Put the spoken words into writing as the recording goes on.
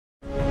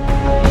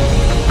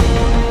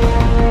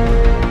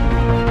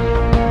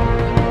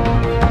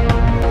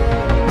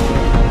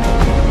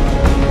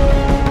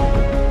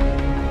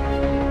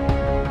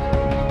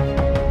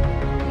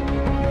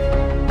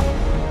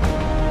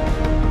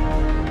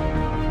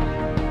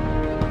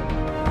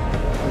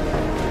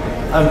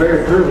I'm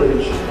very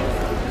privileged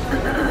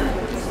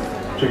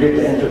to get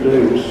to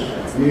introduce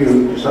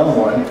you to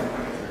someone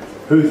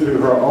who, through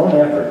her own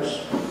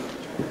efforts,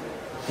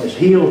 has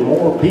healed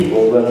more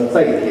people than a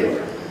faith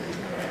healer.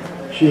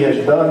 She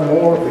has done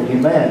more for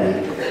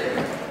humanity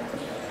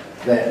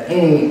than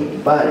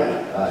anybody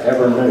I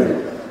ever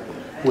knew,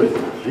 with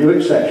few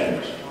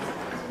exceptions.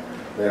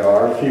 There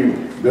are a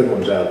few good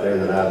ones out there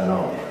that I've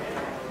known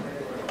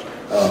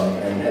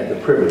and had the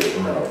privilege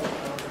to know.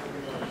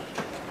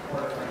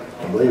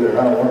 And believe it or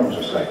not, one of them's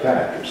a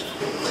psychiatrist.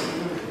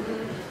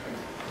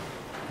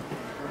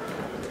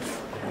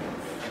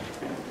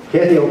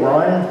 Cathy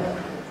O'Brien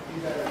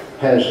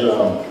has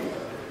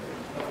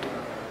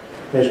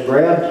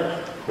grabbed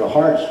the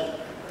hearts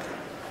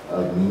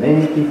of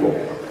many people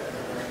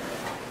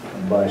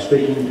by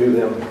speaking to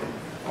them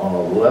on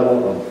a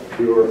level of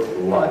pure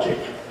logic.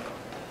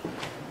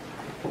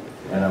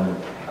 And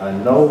I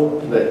know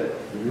that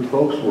you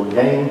folks will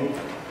gain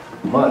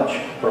much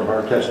from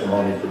her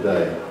testimony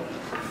today.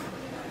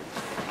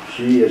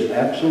 She is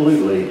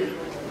absolutely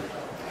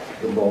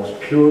the most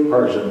pure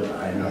person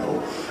I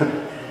know.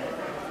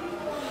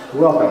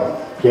 Welcome,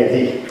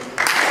 Cathy.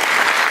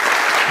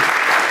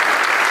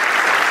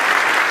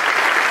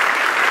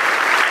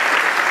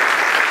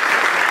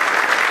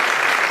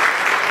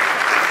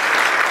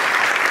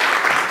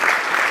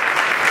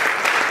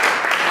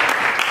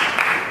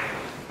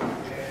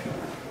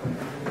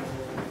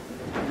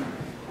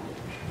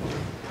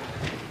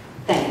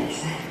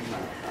 Thanks.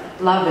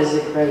 Love is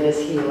the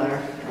greatest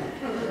healer.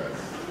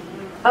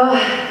 Oh,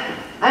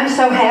 I'm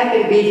so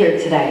happy to be here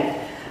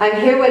today. I'm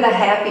here with a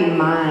happy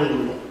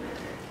mind.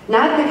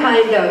 Not the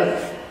kind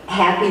of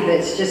happy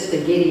that's just a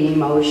giddy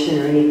emotion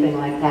or anything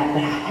like that,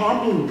 but a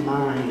happy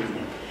mind.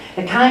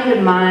 The kind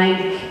of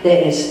mind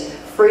that is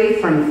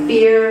free from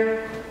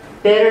fear,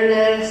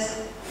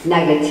 bitterness,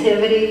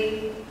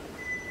 negativity,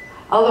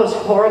 all those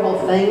horrible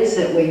things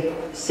that we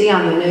see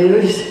on the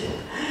news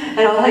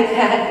and all like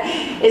that.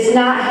 Is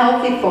not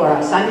healthy for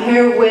us. I'm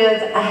here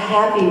with a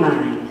happy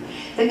mind.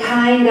 The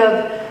kind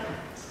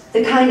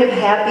of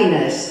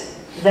happiness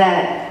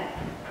that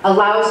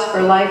allows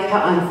for life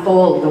to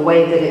unfold the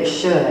way that it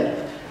should,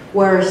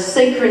 where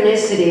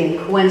synchronicity and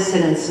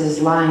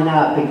coincidences line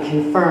up and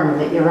confirm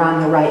that you're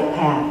on the right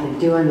path and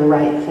doing the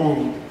right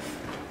thing.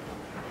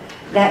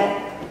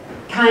 That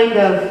kind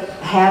of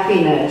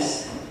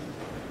happiness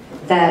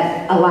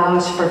that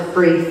allows for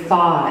free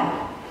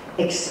thought,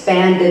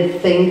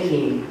 expanded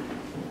thinking,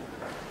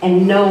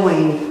 and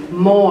knowing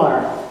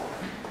more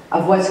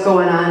of what's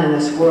going on in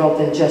this world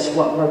than just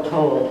what we're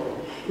told.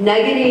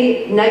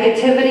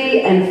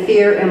 Negativity and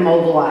fear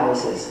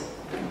immobilizes.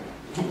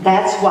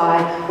 That's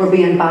why we're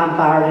being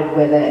bombarded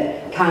with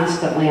it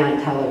constantly on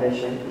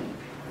television.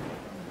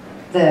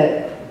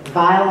 The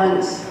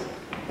violence,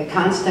 the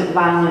constant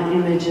violent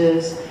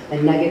images, the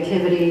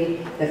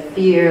negativity, the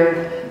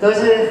fear, those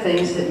are the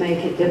things that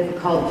make it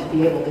difficult to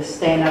be able to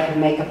stand up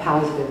and make a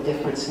positive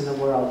difference in the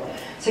world.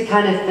 It's the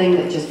kind of thing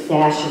that just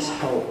dashes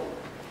hope.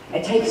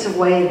 It takes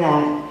away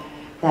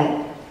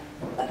that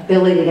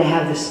ability to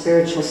have the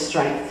spiritual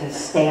strength to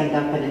stand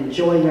up and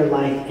enjoy your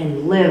life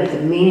and live the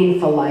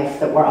meaningful life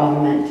that we're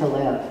all meant to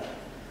live.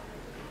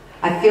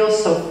 I feel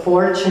so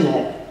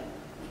fortunate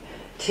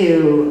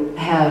to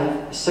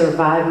have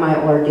survived my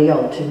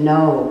ordeal, to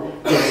know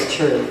this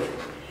truth.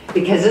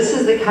 Because this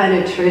is the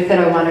kind of truth that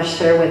I want to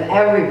share with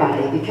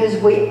everybody,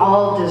 because we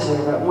all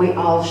deserve it. We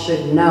all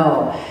should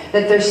know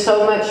that there's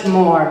so much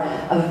more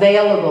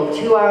available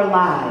to our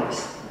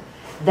lives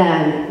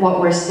than what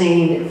we're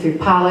seeing through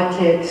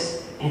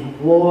politics and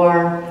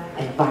war,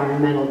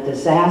 environmental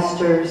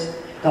disasters,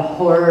 the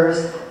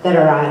horrors that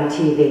are on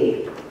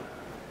TV.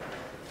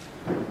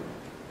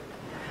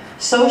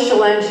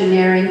 Social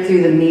engineering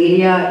through the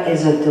media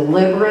is a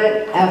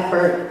deliberate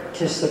effort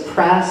to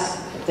suppress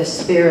the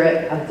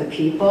spirit of the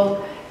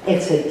people.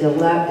 It's a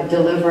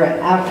deliberate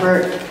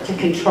effort to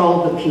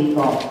control the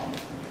people.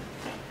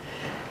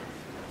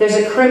 There's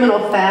a criminal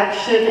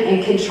faction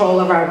in control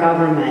of our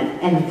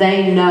government, and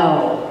they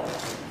know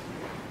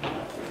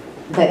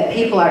that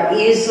people are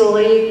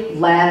easily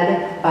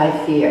led by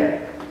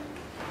fear.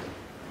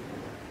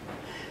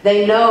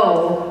 They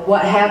know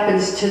what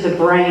happens to the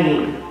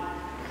brain.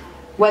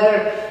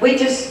 Whether we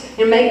just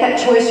make that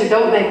choice or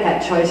don't make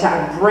that choice,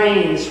 our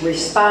brains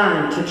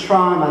respond to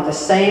trauma the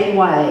same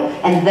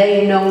way, and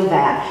they know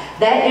that.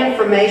 That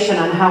information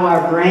on how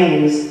our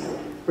brains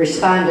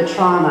respond to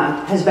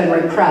trauma has been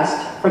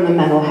repressed from the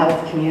mental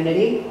health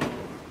community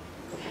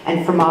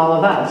and from all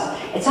of us.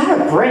 It's our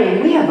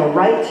brain. We have a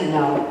right to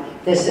know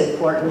this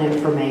important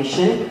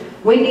information.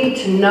 We need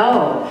to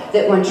know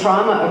that when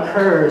trauma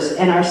occurs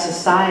in our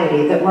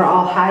society, that we're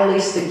all highly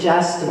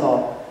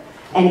suggestible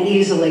and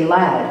easily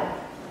led.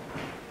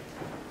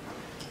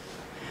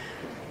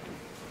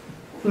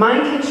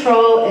 Mind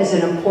control is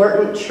an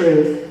important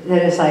truth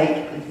that is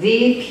like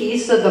the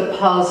piece of the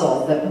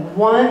puzzle that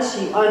once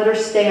you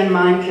understand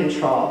mind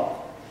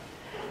control,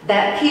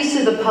 that piece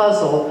of the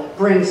puzzle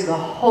brings the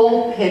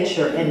whole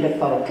picture into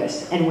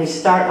focus, and we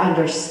start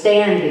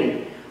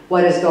understanding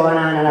what is going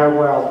on in our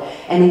world.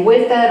 And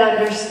with that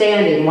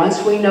understanding,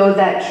 once we know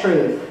that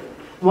truth,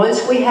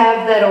 once we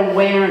have that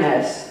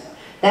awareness,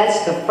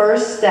 that's the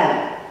first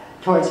step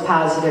towards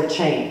positive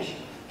change.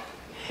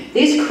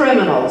 These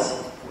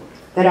criminals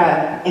that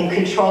are in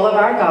control of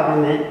our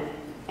government,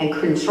 and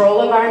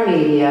control of our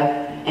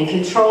media, and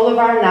control of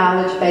our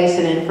knowledge base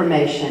and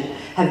information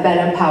have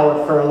been in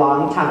power for a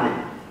long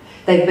time.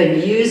 They've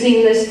been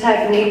using this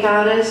technique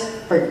on us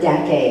for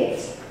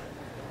decades.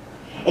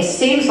 It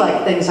seems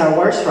like things are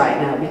worse right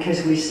now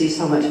because we see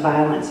so much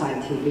violence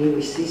on TV,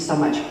 we see so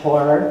much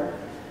horror,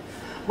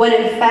 when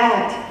in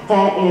fact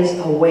that is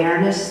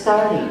awareness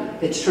starting.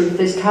 The truth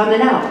is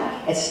coming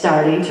out. It's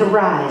starting to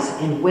rise,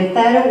 and with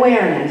that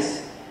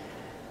awareness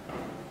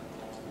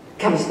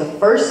comes the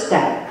first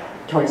step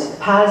towards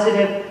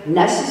positive,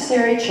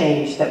 necessary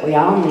change that we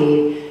all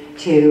need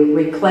to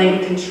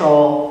reclaim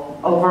control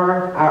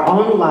over our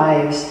own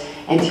lives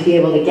and to be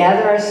able to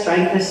gather our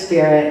strength of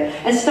spirit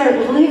and start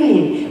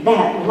living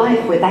that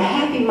life with a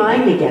happy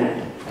mind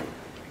again,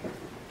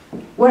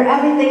 where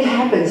everything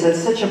happens at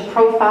such a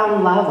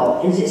profound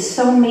level and it's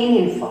so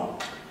meaningful.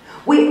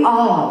 We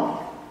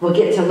all will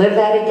get to live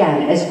that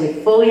again as we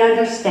fully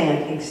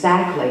understand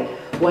exactly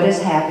what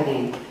is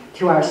happening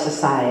to our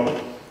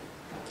society.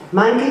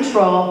 Mind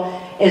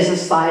control is a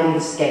sliding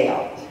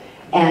scale,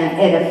 and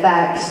it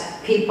affects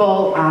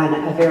people on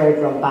a very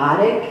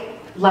robotic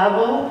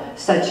level,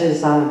 such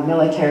as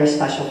military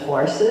special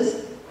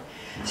forces,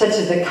 such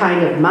as the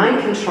kind of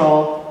mind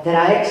control that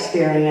I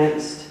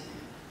experienced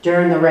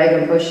during the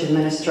Reagan-Bush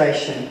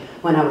administration,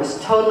 when I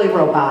was totally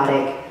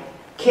robotic,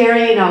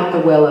 carrying out the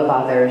will of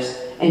others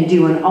and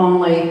doing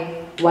only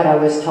what I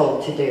was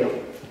told to do.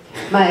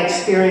 My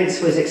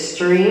experience was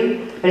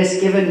extreme, but it's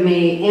given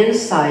me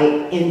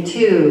insight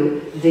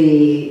into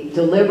the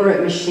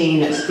deliberate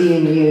machine that's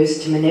being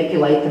used to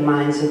manipulate the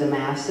minds of the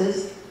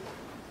masses.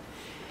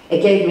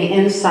 It gave me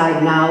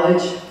inside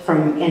knowledge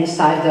from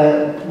inside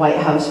the White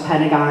House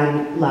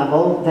Pentagon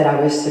level that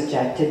I was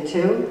subjected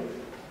to.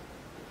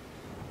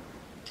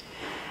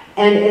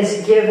 And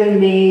it's given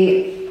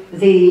me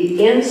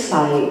the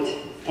insight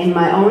in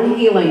my own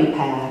healing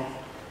path.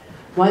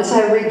 Once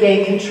I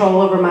regain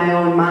control over my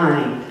own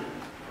mind,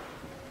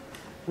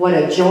 what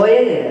a joy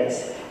it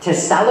is to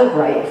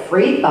celebrate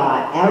free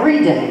thought every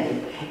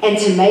day and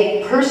to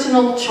make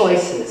personal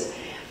choices.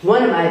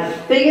 One of my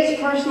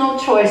biggest personal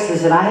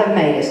choices that I have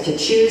made is to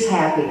choose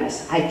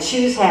happiness. I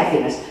choose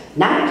happiness,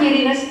 not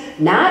giddiness,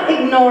 not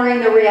ignoring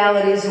the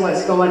realities of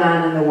what's going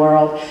on in the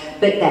world,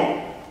 but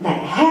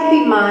that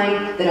happy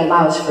mind that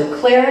allows for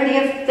clarity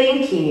of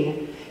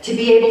thinking, to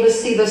be able to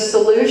see the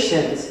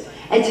solutions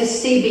and to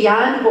see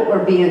beyond what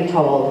we're being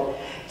told,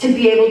 to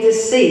be able to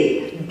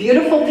see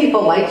beautiful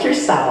people like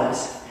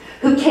yourselves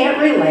who can't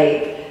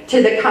relate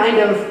to the kind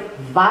of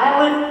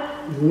violent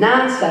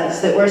nonsense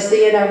that we're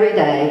seeing every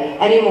day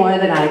any more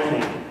than I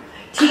can.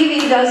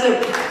 TV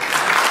doesn't...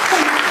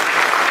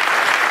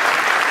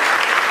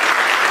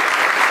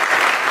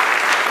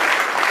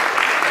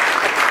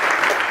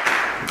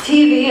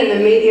 TV and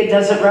the media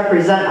doesn't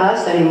represent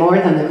us any more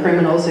than the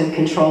criminals in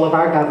control of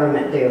our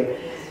government do.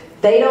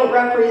 They don't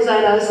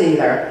represent us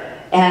either.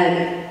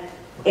 And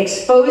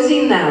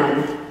exposing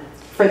them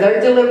for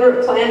their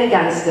deliberate plan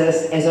against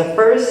us is a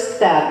first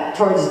step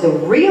towards the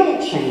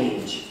real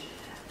change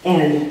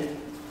in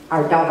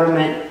our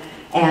government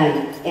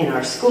and in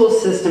our school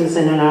systems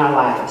and in our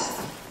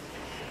lives.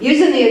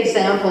 Using the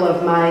example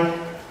of my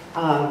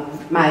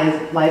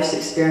life's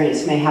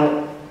experience may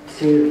help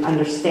to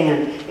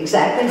understand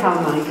exactly how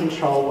mind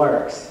control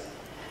works.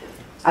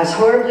 I was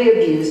horribly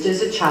abused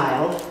as a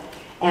child,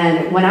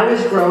 and when I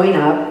was growing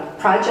up,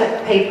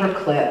 Project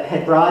Paperclip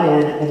had brought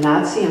in the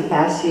Nazi and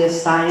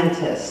fascist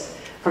scientists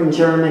from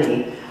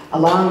Germany,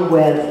 along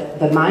with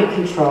the mind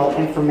control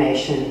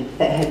information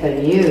that had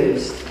been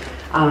used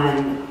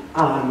on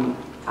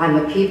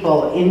the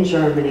people in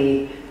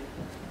Germany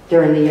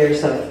during the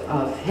years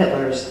of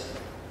Hitler's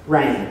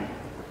reign.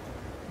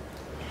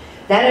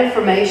 That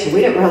information, we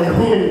didn't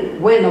really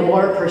win the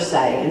war per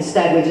se.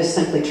 Instead, we just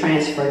simply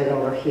transferred it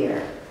over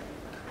here.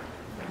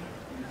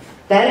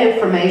 That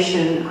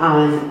information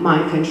on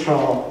mind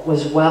control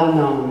was well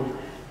known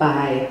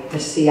by the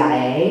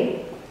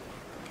CIA,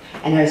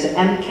 and there's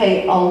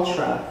MK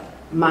Ultra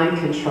mind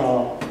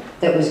control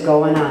that was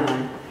going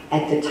on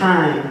at the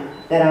time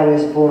that I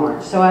was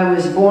born. So I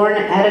was born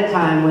at a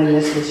time when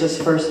this was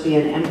just first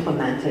being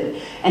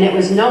implemented, and it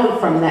was known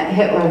from that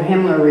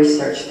Himmler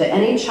research that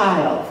any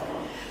child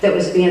that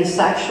was being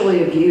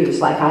sexually abused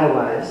like I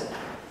was,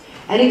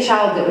 any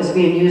child that was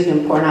being used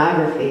in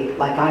pornography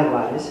like I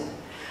was,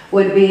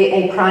 would be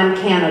a prime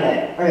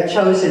candidate or a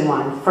chosen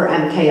one for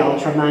MK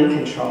Ultra mind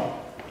control.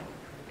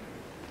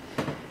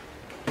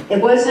 It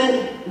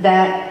wasn't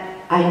that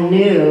I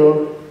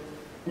knew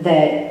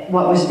that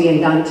what was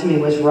being done to me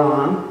was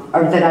wrong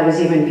or that I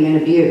was even being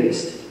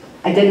abused.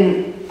 I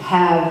didn't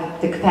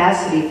have the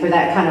capacity for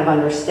that kind of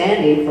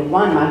understanding. For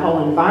one, my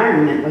whole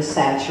environment was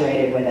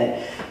saturated with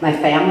it. My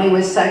family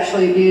was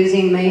sexually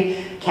abusing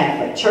me,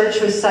 Catholic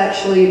Church was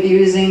sexually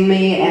abusing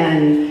me,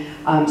 and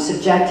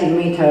subjecting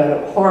me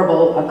to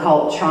horrible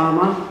occult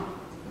trauma.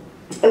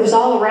 It was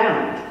all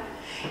around.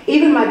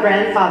 Even my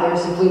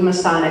grandfather's Blue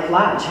Masonic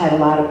Lodge had a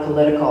lot of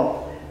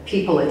political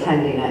people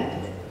attending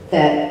it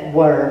that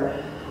were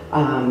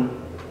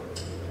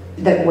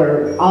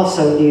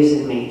also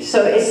abusing me.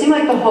 So it seemed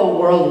like the whole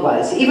world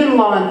was. Even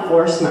law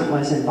enforcement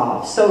was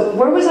involved. So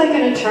where was I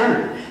going to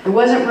turn? There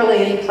wasn't really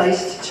any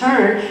place to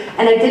turn,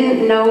 and I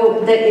didn't know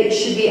that it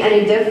should be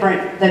any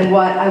different than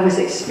what I was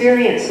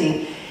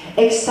experiencing,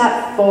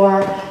 except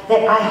for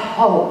that I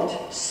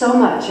hoped so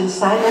much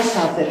inside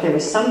myself that there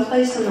was some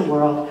place in the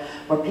world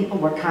where people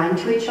were kind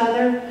to each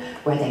other,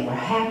 where they were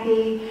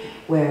happy,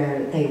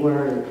 where they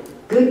were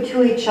good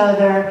to each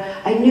other.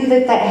 I knew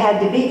that that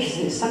had to be, because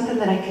it was something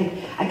that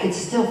I could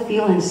still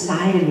feel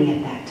inside of me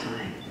at that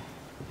time.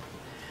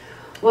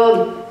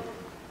 Well,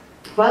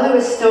 while I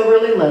was still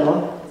really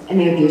little and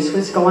the abuse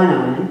was going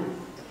on,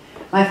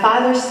 my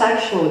father's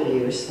sexual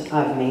abuse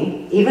of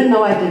me, even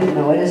though I didn't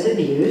know it as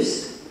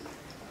abuse,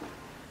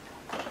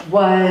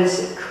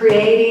 was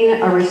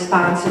creating a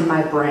response in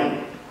my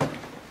brain.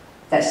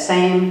 That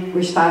same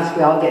response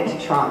we all get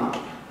to trauma,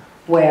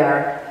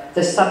 where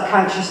the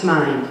subconscious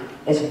mind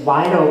is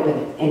wide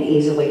open and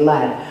easily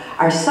led.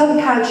 Our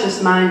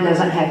subconscious mind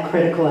doesn't have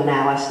critical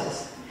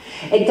analysis.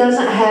 It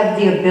doesn't have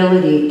the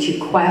ability to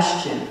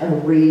question or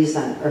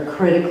reason or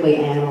critically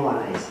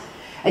analyze.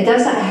 It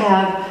doesn't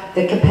have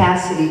the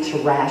capacity to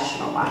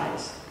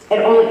rationalize. It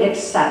only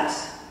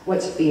accepts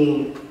what's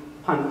being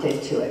pumped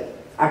into it.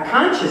 Our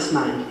conscious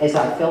mind is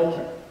our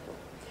filter.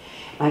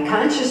 My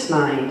conscious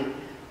mind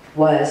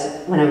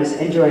was, when I was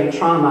enduring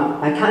trauma,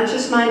 my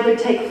conscious mind would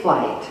take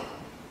flight.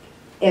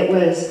 It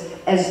was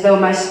as though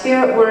my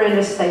spirit were in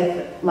a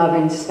safe,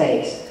 loving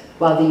space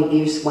while the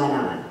abuse went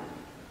on.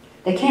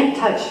 They can't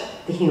touch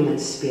the human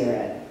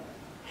spirit.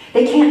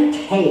 They can't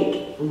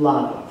take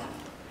love.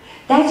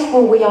 That's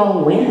where we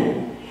all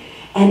win.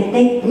 And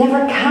they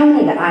never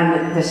counted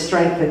on the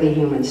strength of the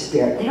human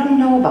spirit. They don't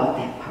know about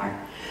that part.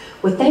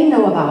 What they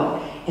know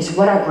about is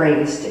what our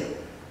brains do.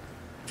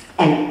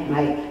 And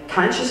my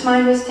conscious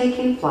mind was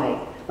taking flight.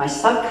 My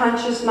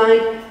subconscious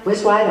mind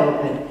was wide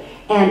open.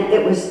 And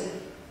it was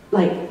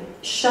like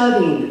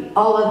shoving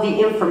all of the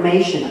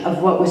information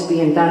of what was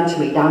being done to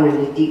me down in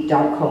a deep,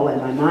 dark hole in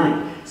my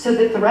mind, so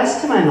that the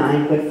rest of my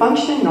mind would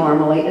function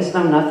normally as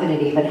though nothing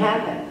had even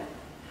happened.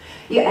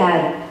 You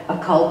add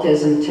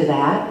occultism to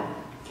that,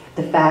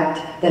 the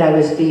fact that I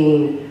was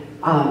being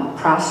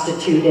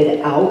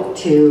prostituted out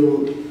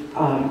to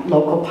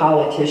local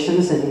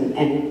politicians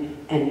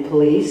and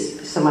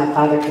police so my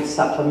father could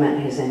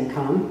supplement his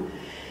income.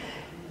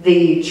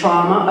 The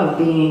trauma of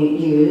being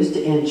used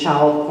in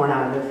child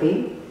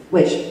pornography,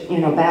 which, you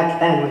know,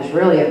 back then was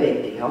really a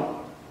big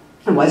deal.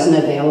 It wasn't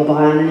available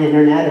on the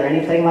internet or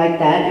anything like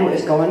that. It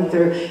was going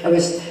through,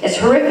 it's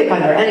horrific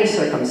under any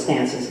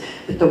circumstances,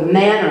 but the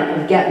manner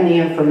of getting the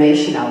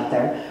information out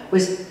there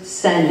was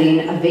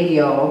sending a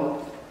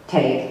video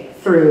tape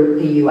through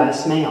the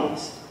US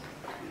mails.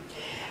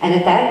 And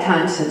at that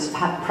time, since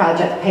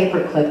Project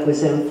Paperclip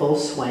was in full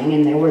swing,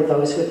 and there were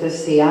those with the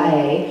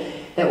CIA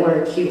that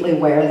were acutely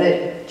aware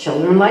that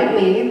children like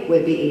me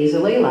would be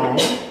easily led,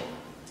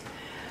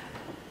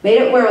 made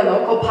it where a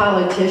local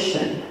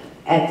politician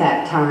at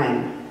that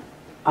time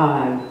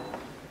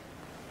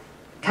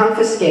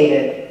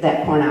confiscated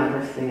that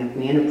pornography of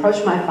me and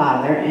approached my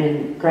father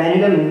and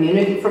granted him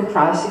immunity from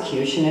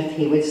prosecution if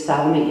he would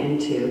sell me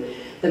into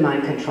the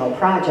Mind Control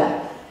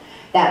Project.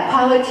 That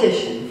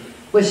politician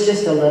was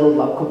just a little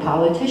local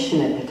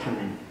politician at the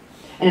time,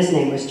 and his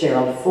name was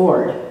Gerald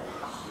Ford.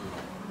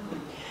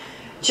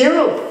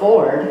 Gerald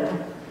Ford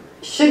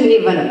shouldn't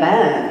even have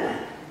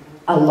been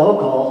a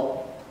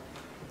local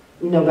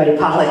nobody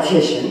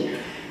politician,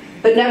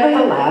 but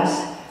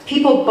nevertheless,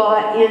 people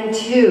bought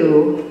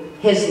into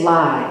his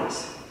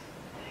lies.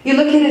 You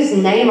look at his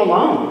name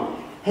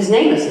alone. His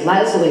name is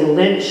Leslie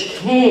Lynch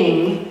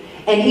King,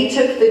 and he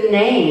took the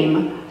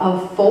name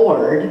of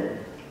Ford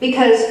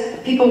because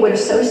people would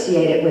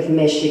associate it with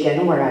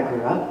Michigan, where I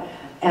grew up,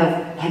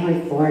 of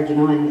Henry Ford, you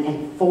know,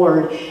 and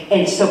Ford.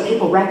 And so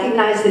people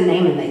recognized the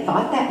name and they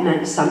thought that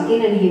meant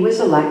something, and he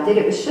was elected.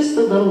 It was just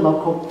a little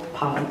local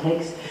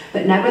politics,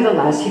 but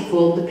nevertheless, he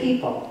fooled the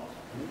people.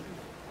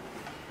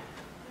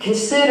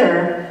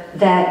 Consider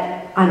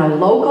that on a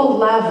local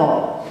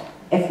level,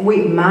 if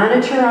we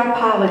monitor our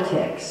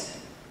politics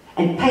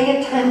and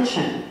pay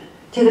attention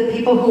to the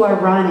people who are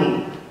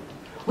running,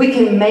 we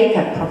can make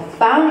a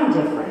profound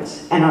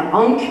difference in our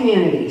own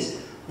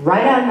communities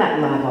right on that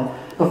level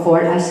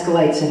before it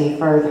escalates any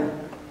further.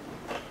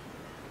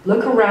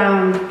 Look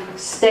around,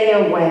 stay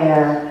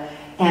aware,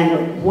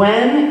 and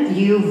when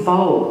you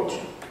vote,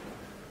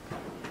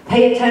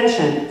 pay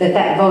attention that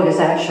that vote is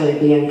actually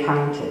being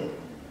counted.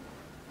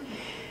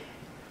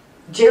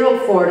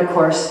 Gerald Ford, of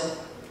course,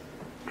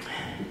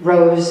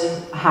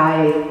 rose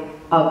high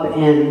up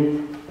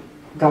in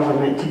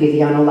government to be the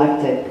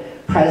unelected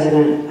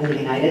President of the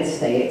United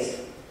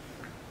States.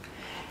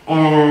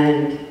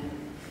 And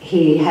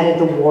he headed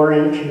the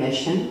Warren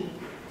Commission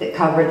that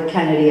covered the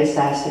Kennedy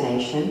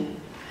assassination.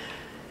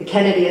 The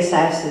Kennedy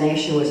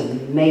assassination was a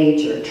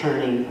major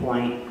turning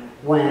point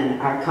when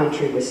our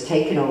country was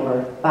taken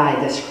over by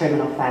this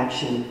criminal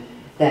faction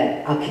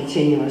that I'll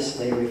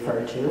continuously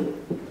refer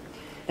to,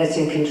 that's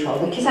in control,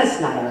 because that's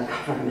not our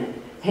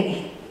government.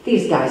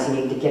 These guys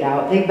need to get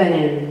out. They've been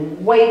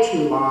in way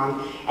too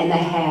long, and they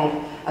have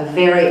a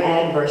very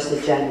adverse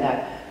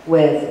agenda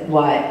with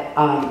what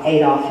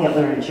Adolf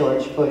Hitler and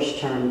George Bush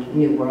termed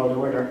New World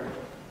Order.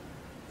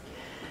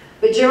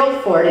 But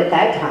Gerald Ford at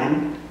that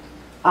time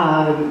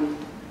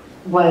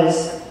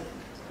was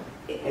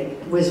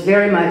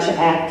very much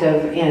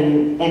active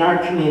in our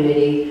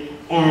community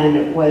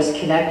and was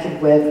connected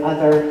with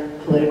other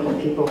political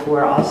people who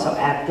were also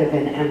active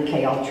in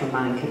MK Ultra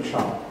mind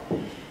control.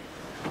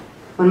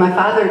 When my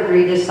father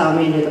agreed to sell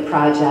me into the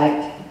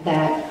project,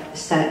 that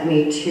sent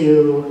me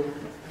to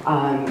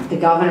the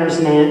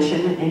governor's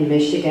mansion in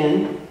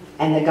Michigan,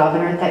 and the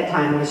governor at that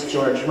time was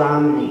George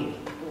Romney.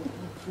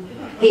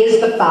 He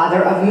is the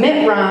father of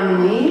Mitt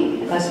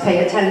Romney. Let's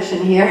pay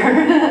attention here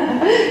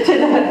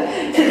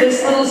to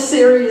this little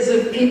series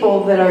of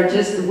people that are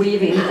just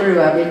weaving through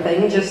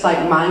everything, just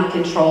like mind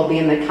control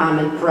being the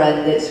common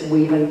thread that's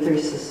weaving through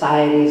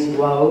society's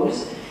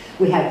woes.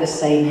 We have the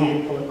same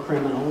handful of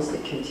criminals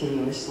that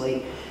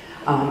continuously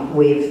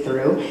weave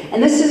through.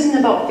 And this isn't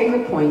about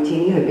finger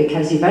pointing either,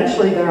 because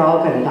eventually they're all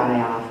going to die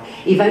off.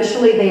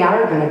 Eventually they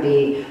are going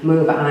to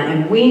move on,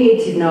 and we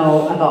need to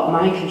know about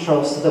mind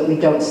control so that we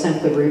don't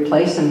simply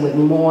replace them with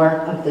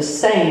more of the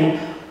same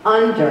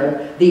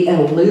under the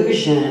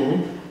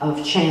illusion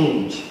of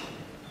change.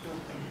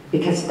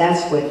 Because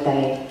that's what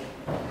they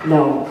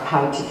know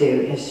how to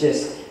do, is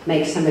just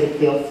make somebody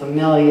feel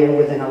familiar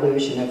with an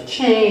illusion of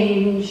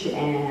change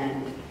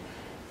and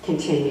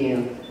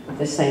continue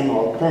the same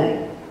old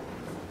thing.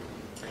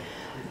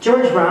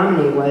 George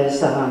Romney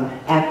was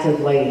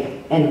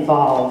actively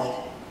involved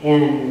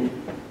in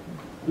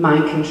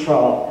mind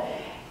control,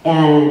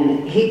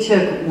 and he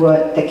took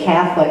what the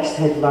Catholics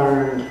had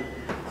learned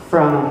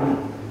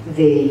from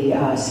the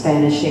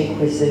Spanish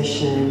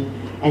Inquisition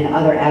and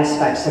other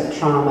aspects of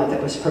trauma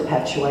that was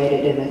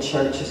perpetuated in the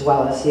church, as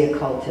well as the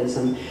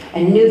occultism,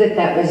 and knew that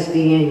that was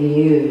being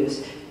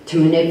used to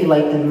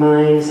manipulate the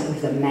minds of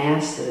the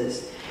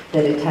masses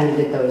that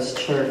attended those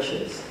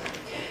churches.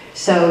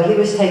 So he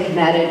was taking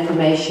that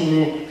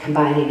information and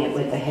combining it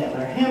with the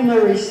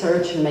Hitler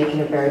research and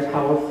making a very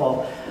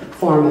powerful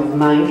form of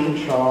mind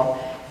control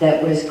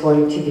that was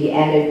going to be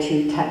added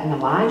to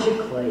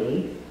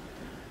technologically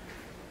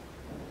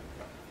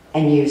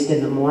and used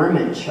in the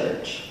Mormon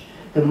Church.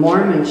 The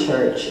Mormon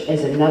Church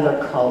is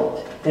another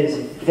cult that is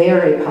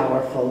very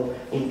powerful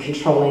in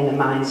controlling the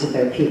minds of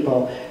their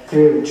people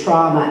through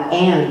trauma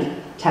and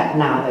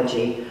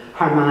technology,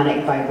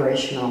 harmonic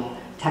vibrational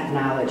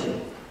technology.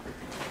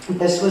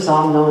 This was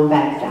all known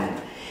back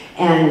then.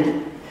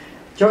 And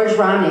George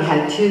Romney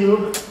had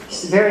two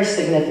very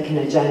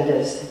significant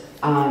agendas.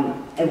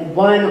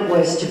 One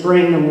was to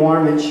bring the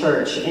Mormon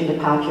Church into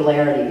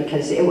popularity,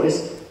 because it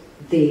was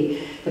the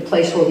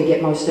place where we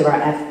get most of our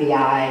FBI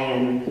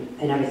and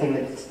everything,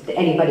 that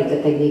anybody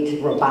that they need to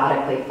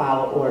robotically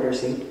follow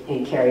orders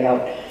and carry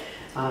out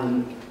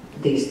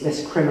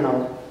this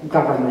criminal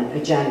government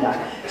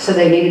agenda. So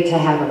they needed to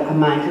have a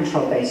mind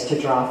control base to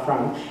draw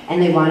from,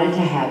 and they wanted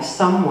to have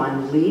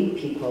someone lead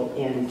people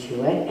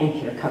into it, and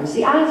here comes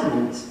the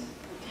Osmonds.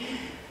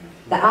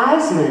 The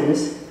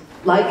Osmonds,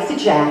 like the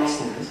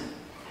Jacksons,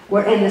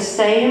 were in the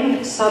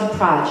same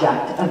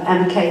sub-project of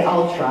MK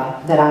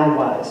Ultra that I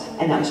was,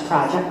 and that was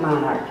Project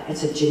Monarch.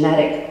 It's a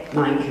genetic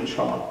mind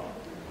control.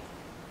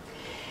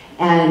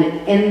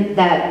 And in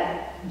that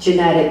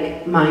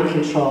genetic mind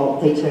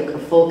control, they took a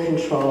full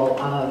control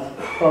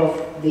of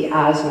both the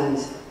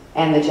Osmonds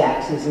and the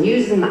Jacksons, and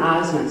using the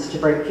Osmonds to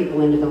bring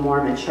people into the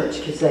Mormon Church,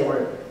 because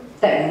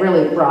that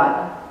really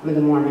brought the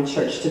Mormon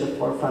Church to the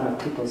forefront of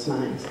people's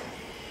minds.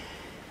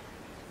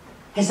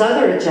 His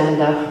other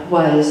agenda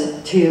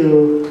was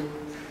to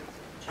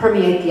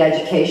permeate the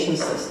education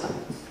system.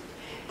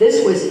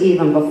 This was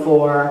even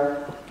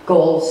before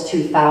Goals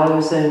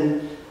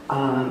 2000,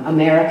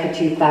 America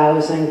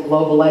 2000,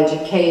 Global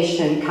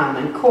Education,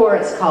 Common Core,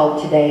 it's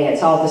called today.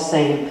 It's all the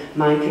same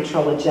mind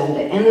control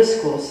agenda in the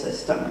school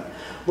system,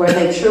 where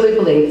they truly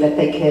believed that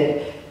they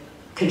could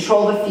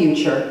control the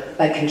future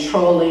by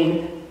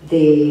controlling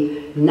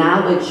the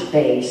knowledge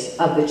base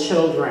of the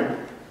children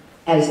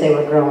as they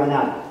were growing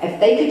up. If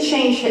they could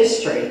change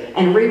history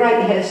and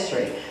rewrite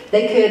history,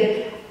 they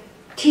could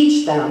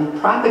teach them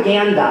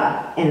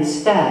propaganda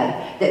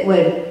instead that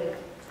would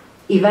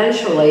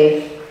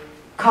eventually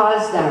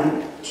cause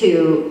them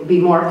to be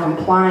more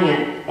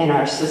compliant in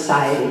our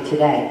society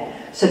today.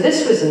 So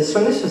this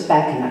was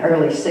back in the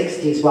early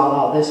 60s, while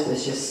all this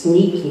was just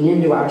sneaking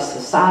into our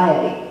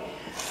society.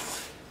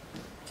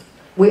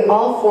 We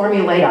all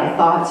formulate our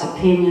thoughts,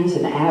 opinions,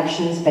 and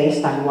actions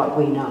based on what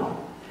we know.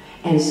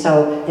 And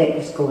so that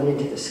was going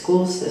into the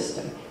school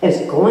system. It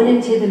was going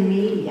into the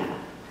media.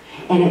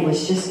 And it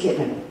was just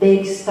getting a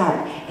big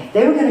start. If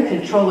they were going to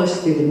control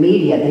us through the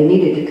media, they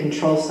needed to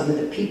control some of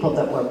the people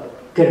that were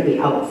going to be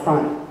out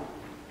front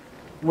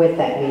with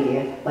that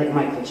media, like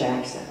Michael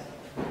Jackson.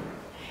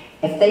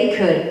 If they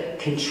could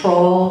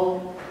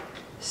control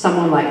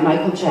someone like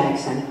Michael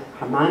Jackson,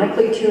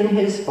 harmonically tune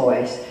his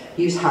voice,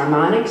 use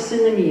harmonics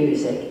in the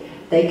music,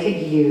 they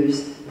could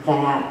use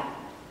that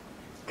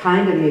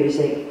kind of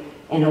music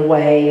in a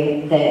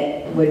way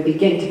that would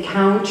begin to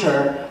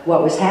counter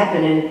what was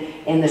happening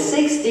in the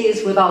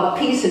 60s with all the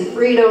peace and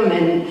freedom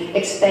and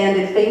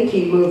expanded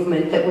thinking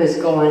movement that was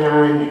going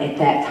on at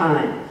that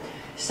time.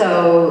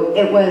 So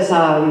it was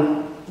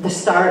the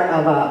start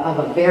of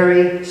a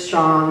very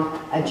strong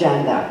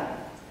agenda.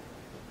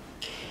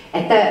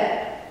 At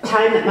that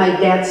time that my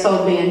dad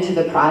sold me into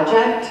the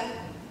project,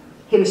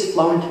 he was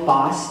flown to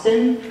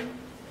Boston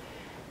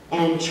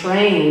and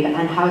trained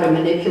on how to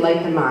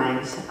manipulate the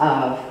minds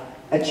of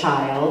a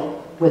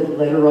child with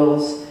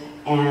literals.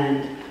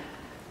 And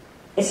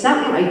it's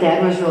not that my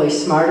dad was really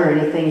smart or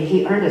anything.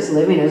 He earned his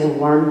living as a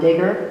worm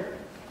digger.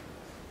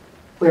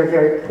 We were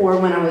very poor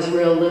when I was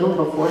real little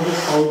before he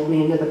sold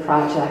me into the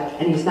project.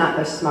 And he's not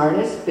the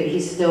smartest, but he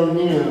still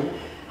knew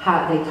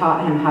how they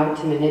taught him how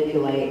to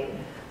manipulate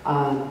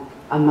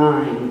a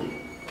mind.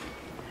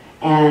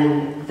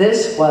 And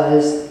this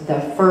was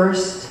the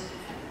first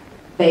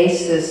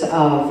basis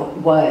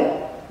of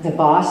what the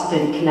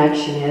Boston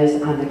connection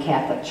is on the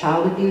Catholic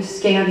child abuse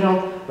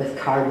scandal with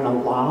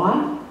Cardinal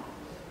Law.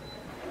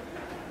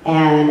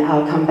 And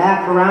I'll come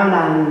back around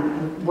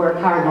on where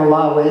Cardinal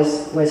Law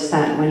was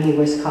sent when he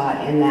was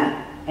caught in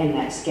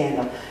that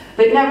scandal.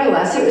 But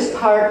nevertheless, it was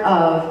part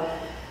of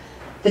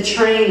the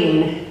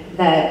training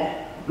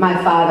that my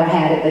father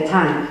had at the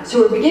time.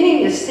 So we're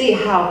beginning to see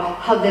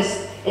how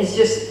this is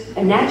just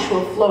a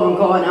natural flow and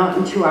going out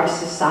into our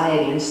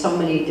society in so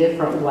many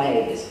different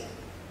ways.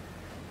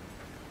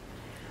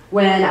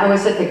 When I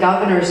was at the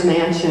governor's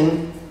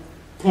mansion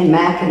in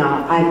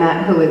Mackinac, I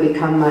met who would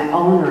become my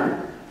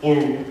owner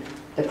in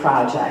the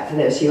project.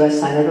 There's U.S.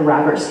 Senator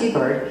Robert C.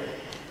 Byrd.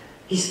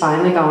 He's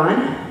finally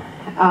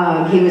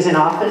gone. He was in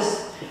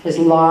office as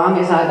long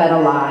as I've been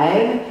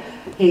alive.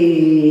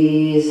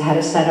 He was head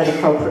of Senate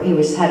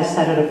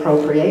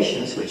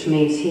Appropriations, which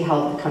means he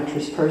held the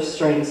country's purse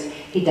strings.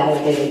 He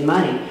delegated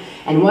money.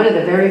 And one of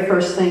the very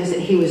first things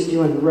that he was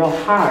doing real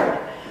hard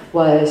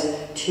was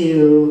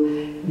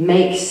to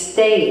make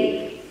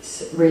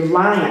states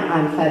reliant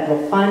on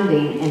federal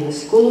funding in the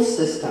school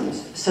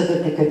systems so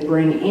that they could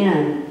bring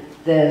in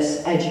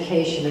this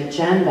education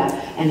agenda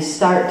and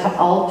start to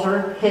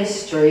alter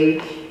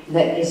history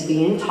that is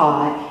being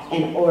taught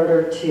in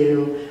order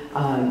to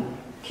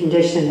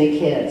condition the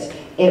kids.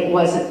 It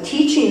wasn't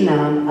teaching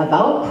them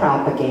about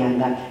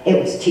propaganda,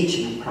 it was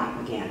teaching them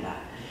propaganda.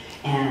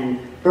 And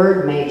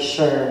Byrd made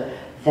sure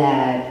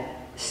that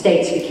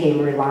states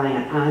became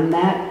reliant on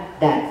that.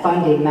 That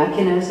funding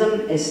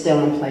mechanism is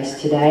still in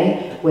place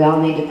today. We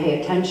all need to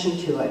pay attention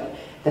to it.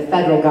 The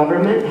federal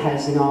government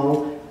has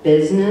no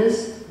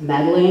business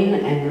meddling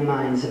in the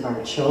minds of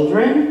our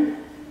children.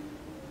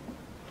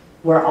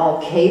 We're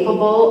all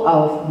capable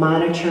of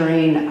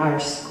monitoring our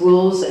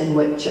schools in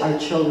which our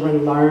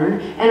children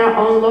learn and our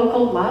own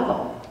local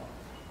level.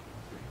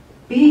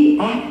 Be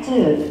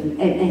active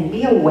and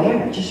be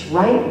aware, just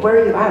right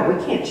where you are.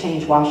 We can't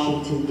change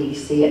Washington,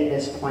 D.C. at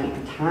this point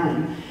in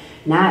time.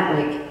 Not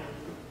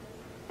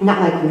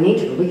like we need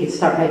to, but we could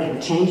start making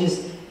the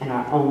changes in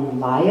our own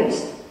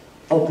lives,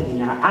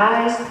 opening our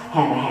eyes,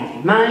 have a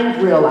happy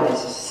mind, realize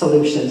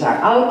solutions are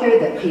out there,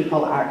 that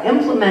people are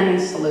implementing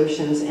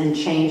solutions, and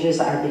changes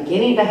are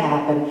beginning to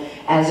happen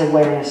as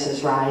awareness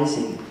is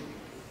rising.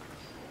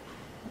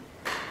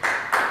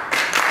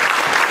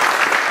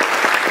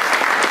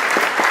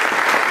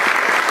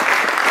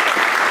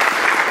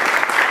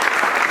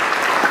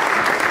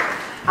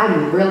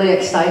 I'm really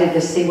excited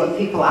to see what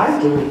people are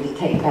doing to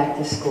take back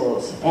the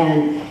schools,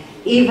 and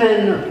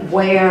even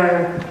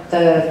where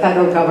the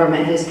federal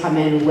government has come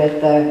in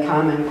with the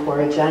Common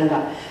Core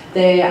agenda.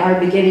 They are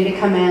beginning to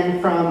come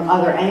in from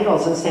other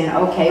angles and saying,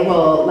 okay,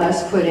 well,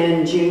 let's put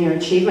in junior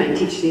achievement and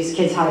teach these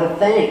kids how to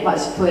think.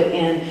 Let's put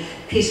in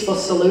peaceful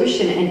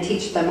solution and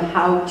teach them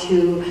how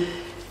to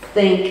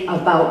think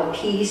about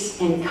peace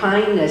and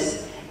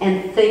kindness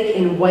and think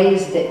in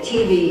ways that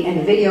TV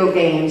and video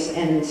games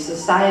and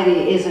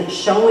society isn't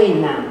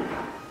showing them.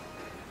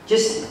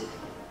 Just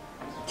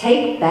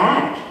take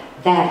back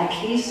that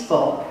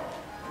peaceful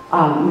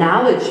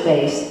knowledge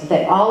base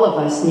that all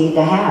of us need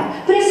to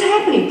have. But it's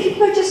happening.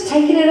 People are just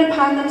taking it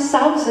upon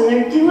themselves and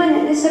they're doing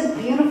it. It's a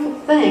beautiful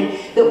thing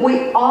that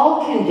we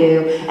all can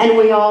do and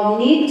we all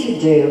need to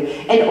do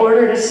in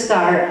order to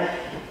start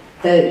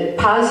the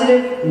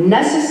positive,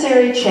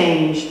 necessary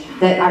change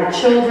that our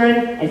children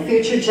and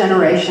future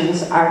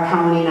generations are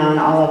counting on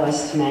all of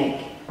us to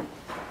make.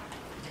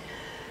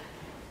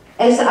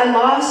 As I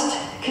lost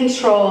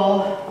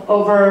control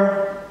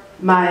over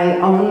my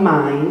own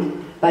mind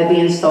by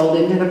being sold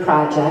into the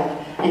project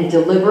and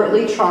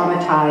deliberately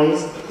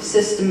traumatized,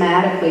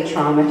 systematically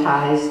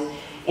traumatized,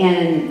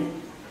 and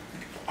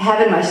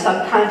having my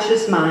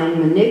subconscious mind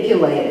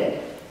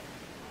manipulated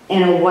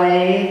in a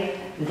way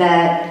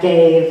that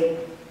gave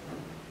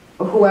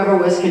whoever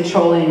was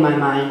controlling my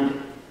mind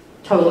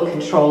total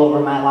control over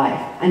my life.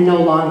 I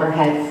no longer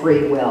had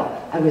free will.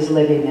 I was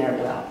living their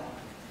will.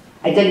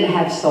 I didn't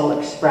have soul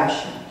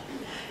expression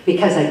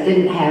because I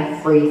didn't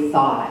have free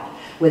thought.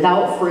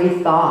 Without free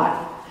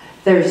thought,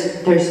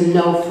 there's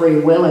no free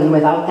will, and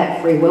without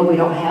that free will, we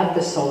don't have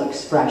the soul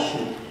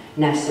expression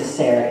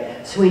necessary.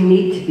 So we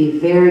need to be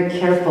very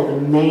careful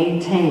to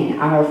maintain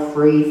our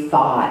free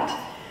thought.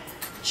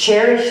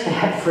 Cherish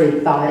that free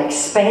thought,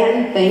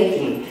 expand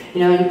thinking,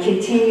 and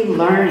continue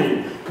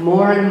learning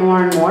more and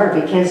more and more,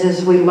 because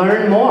as we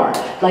learn more,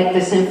 like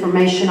this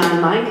information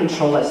on mind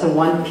control, it's the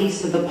one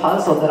piece of the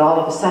puzzle that all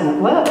of a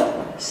sudden,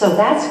 whoa, so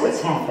that's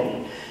what's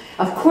happening.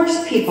 Of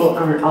course people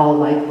aren't all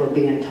like we're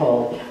being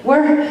told.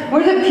 We're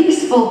the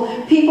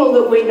peaceful people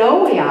that we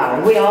know we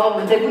are. We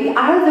are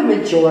the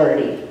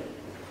majority.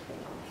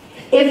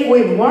 If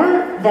we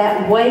weren't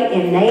that way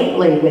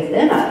innately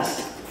within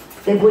us,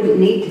 they wouldn't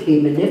need to be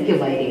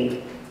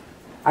manipulating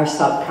our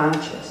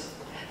subconscious.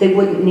 They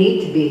wouldn't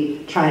need to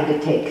be trying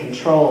to take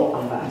control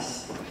of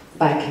us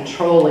by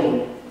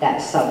controlling that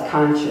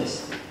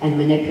subconscious and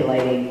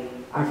manipulating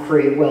our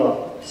free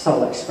will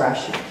soul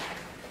expression.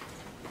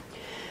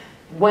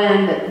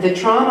 When the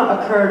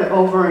trauma occurred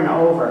over and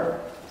over,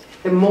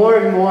 the more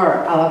and more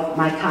of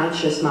my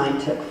conscious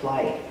mind took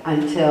flight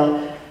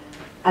until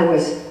I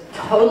was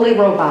totally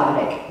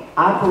robotic,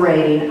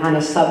 operating on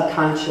a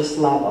subconscious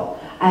level.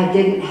 I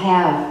didn't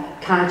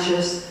have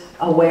conscious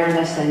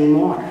awareness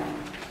anymore.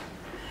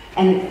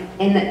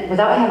 And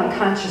without having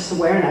conscious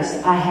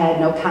awareness, I had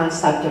no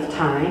concept of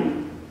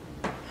time.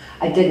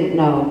 I didn't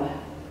know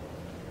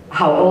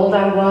how old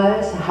I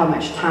was, how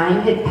much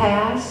time had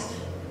passed.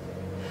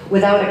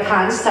 Without a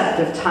concept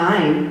of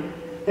time,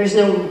 there's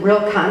no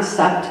real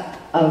concept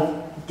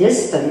of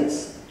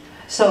distance.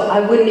 So I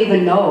wouldn't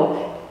even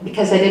know,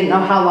 because I didn't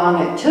know how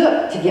long it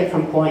took to get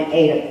from point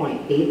A to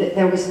point B, that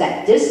there was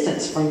that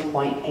distance from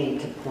point A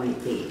to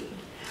point B.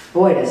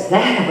 Boy, does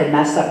that ever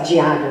mess up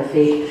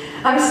geography.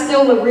 I'm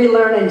still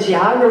relearning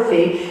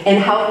geography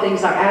and how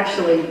things are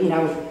actually,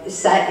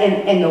 set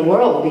in the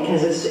world,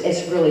 because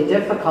it's really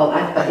difficult.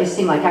 It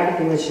seemed like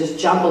everything was just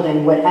jumbled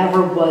in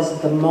whatever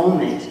was the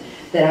moment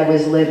that I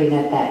was living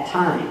at that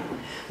time.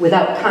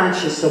 Without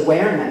conscious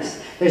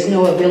awareness, there's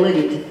no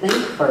ability to think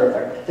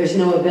further. There's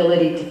no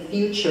ability to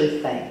future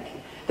think.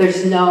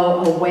 There's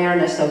no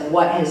awareness of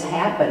what has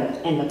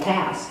happened in the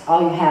past.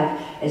 All you have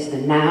is the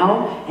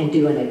now and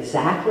doing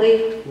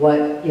exactly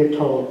what you're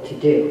told to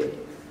do.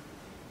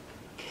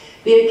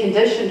 Being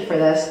conditioned for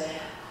this,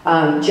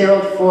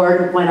 Gerald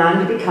Ford went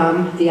on to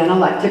become the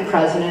unelected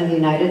president of the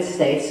United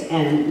States,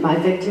 and my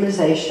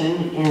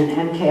victimization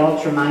and MK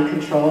Ultra mind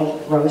control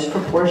rose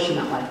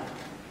proportionately.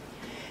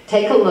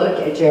 Take a look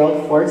at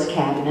Gerald Ford's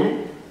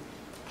cabinet.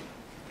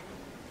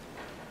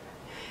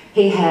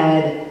 He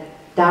had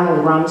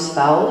Donald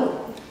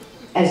Rumsfeld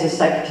as the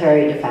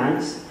Secretary of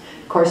Defense.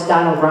 Of course,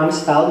 Donald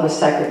Rumsfeld was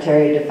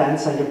Secretary of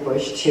Defense under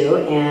Bush too,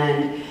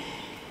 and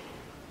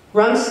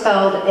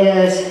Rumsfeld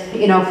is,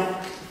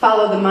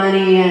 follow the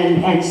money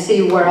and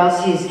see where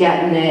else he's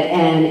getting it,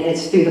 and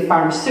it's through the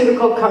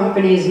pharmaceutical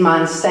companies,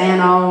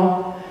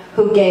 Monsanto,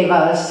 who gave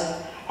us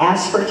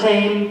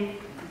aspartame,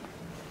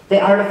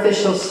 the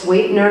artificial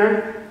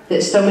sweetener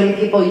that so many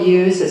people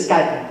use. It's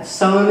got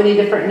so many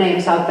different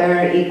names out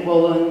there,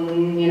 equal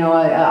and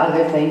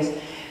other things.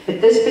 But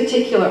this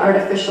particular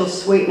artificial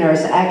sweetener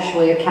is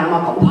actually a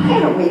chemical.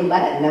 Why are we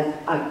letting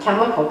a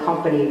chemical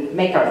company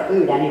make our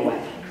food anyway?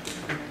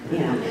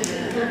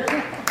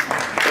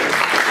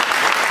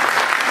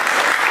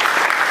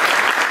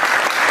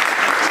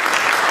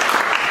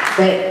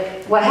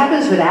 But what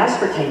happens with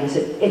aspartame is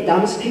it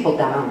dumbs people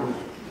down.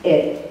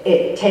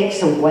 It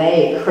takes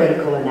away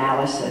critical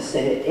analysis,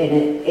 and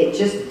it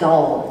just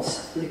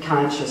dulls the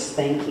conscious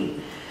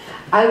thinking.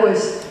 I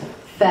was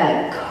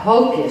fed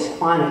copious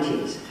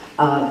quantities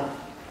of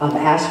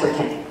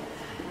aspartame,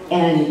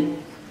 and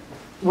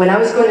when I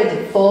was going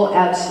into full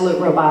absolute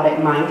robotic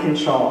mind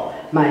control,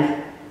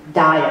 my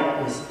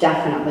diet was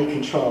definitely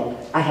controlled.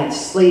 I had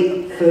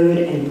sleep, food,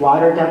 and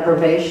water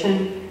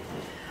deprivation.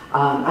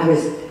 I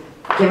was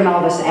given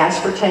all this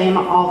aspartame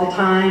all the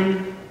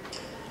time.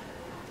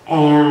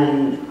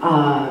 And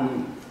I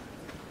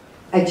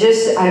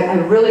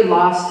really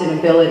lost an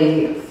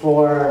ability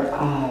for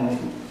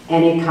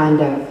any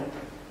kind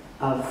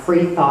of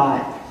free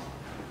thought,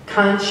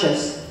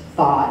 conscious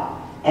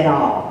thought at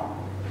all.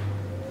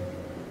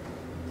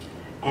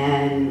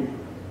 And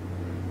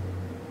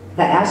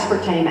the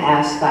aspartame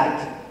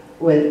aspect,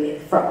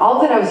 for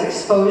all that I was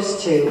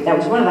exposed to, that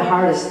was one of the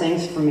hardest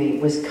things for me,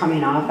 was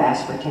coming off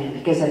aspartame,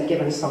 because I'd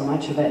given so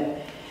much of it.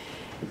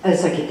 I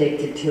was like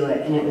addicted to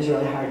it, and it was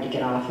really hard to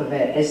get off of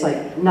it. It's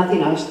like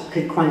nothing else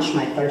could quench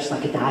my thirst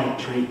like a diet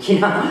drink,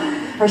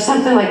 or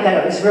something like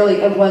that.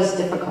 It was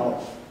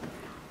difficult.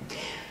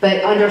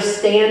 But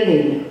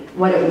understanding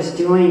what it was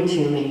doing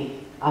to me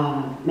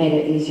made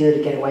it easier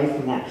to get away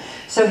from that.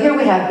 So here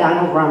we have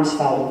Donald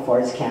Rumsfeld in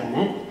Ford's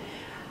cabinet.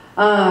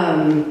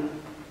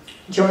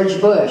 George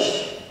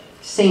Bush,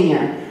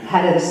 Sr.,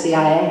 head of the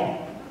CIA.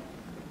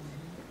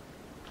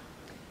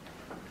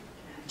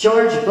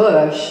 George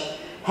Bush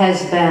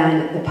has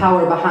been the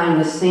power behind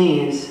the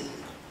scenes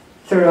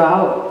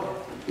throughout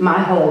my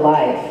whole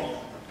life.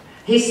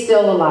 He's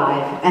still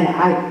alive, and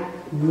I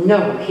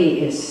know he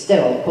is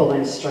still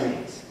pulling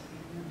strings.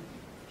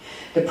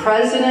 The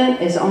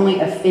president is only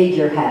a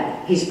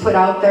figurehead. He's put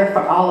out there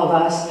for all of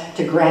us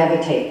to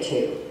gravitate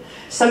to.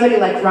 Somebody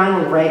like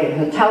Ronald Reagan,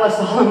 who'll tell us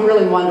all the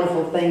really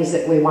wonderful things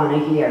that we want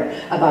to hear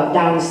about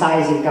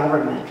downsizing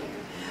government,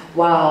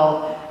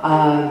 while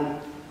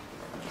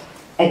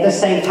at the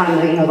same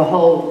time, you know, the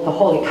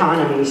whole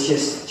economy is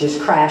just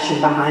crashing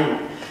behind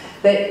him.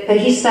 But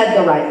he said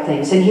the right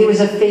things, and he was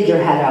a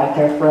figurehead out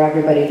there for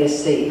everybody to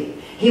see.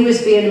 He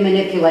was being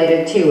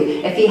manipulated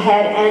too. If he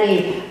had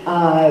any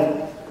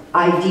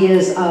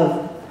ideas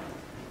of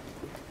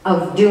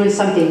doing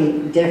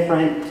something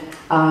different,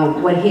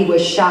 when he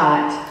was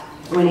shot,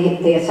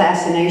 when the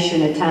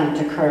assassination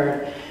attempt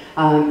occurred,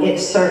 it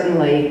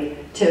certainly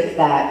took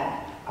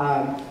that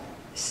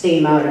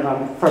steam out of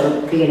him for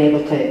being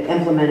able to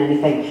implement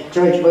anything.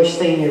 George Bush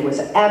Sr. was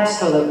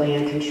absolutely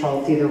in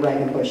control through the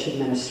Reagan-Bush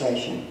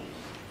administration.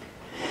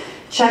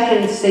 Check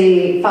and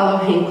see, follow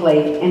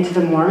Hinckley into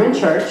the Mormon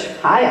church,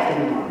 high up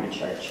in the Mormon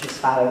church, his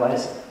father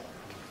was.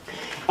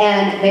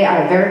 And they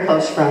are very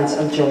close friends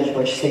of George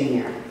Bush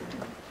Sr.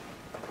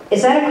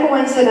 Is that a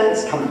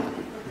coincidence? Come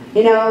on.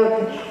 You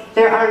know,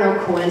 there are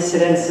no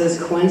coincidences.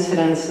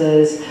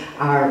 Coincidences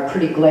are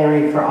pretty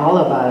glaring for all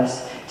of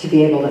us to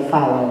be able to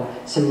follow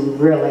some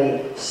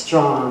really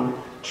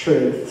strong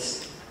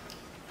truths.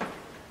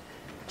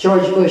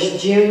 George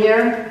Bush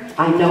Jr.,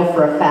 I know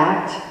for a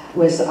fact,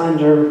 was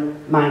under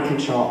mind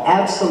control.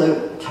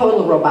 Absolute,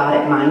 total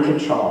robotic mind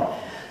control.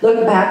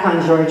 Look back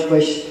on George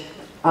Bush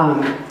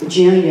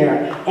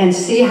Jr. and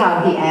see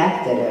how he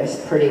acted. It was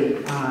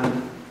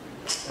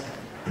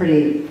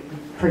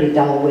pretty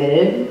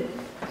dull-witted.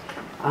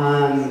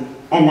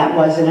 And that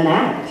wasn't an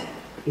act.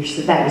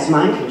 That was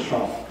mind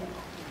control.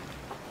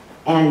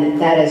 And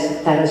that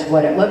is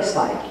what it looks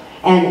like.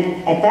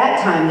 And at that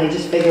time, they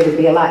just figured it'd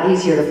be a lot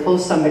easier to pull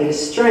somebody's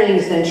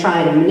strings than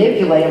try to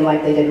manipulate them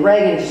like they did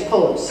Reagan. Just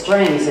pull up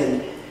strings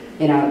and,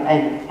 you know,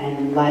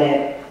 and let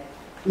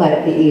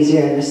it be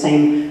easier. And the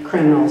same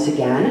criminals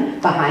again,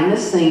 behind the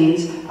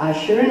scenes,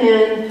 ushering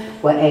in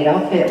what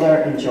Adolf Hitler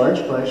and George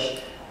Bush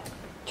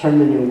termed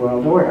the New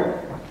World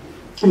Order.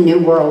 The New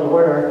World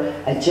Order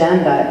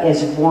agenda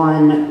is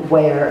one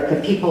where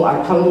the people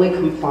are totally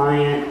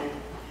compliant,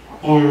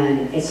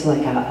 and it's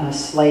like a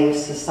slave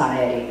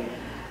society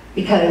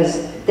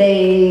because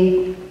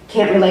they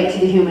can't relate to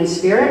the human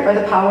spirit or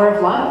the power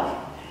of love.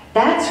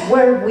 That's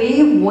where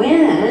we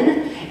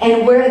win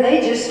and where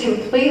they just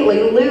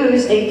completely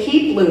lose and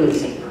keep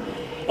losing.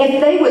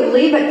 If they would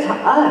leave it to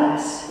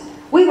us,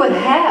 we would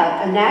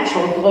have a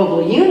natural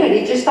global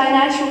unity just by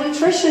natural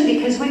attrition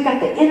because we've got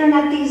the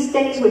internet these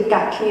days, we've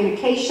got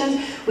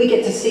communications, we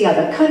get to see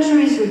other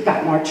countries, we've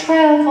got more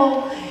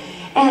travel.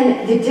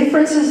 And the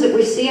differences that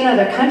we see in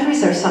other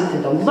countries are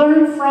something to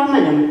learn from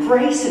and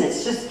embrace, and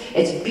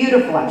it's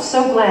beautiful. I'm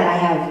so glad I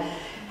have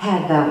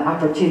had the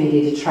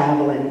opportunity to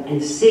travel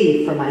and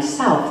see for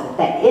myself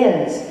that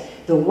is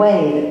the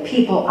way that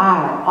people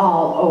are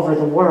all over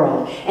the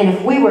world. And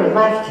if we were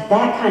left to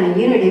that kind of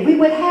unity, we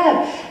would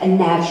have a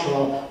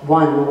natural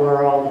one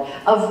world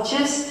of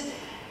just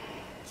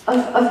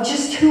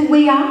who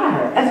we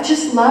are, of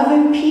just love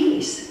and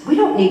peace. We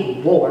don't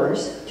need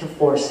wars to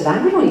force it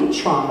on. We don't need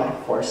trauma to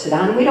force it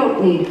on. We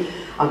don't need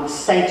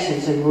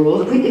sanctions and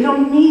rules. We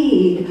don't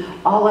need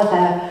all of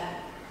that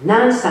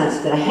nonsense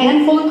that a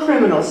handful of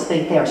criminals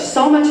think they are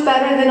so much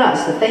better than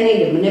us that they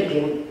need to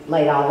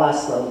manipulate all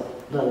us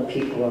little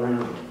people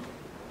around.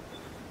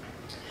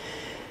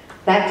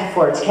 Back to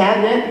Ford's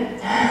cabinet.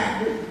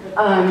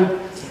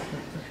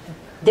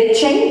 Dick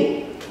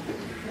Cheney,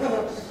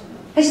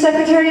 his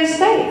Secretary of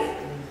State.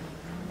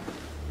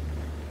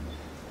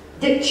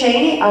 Dick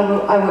Cheney,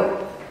 I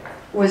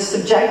was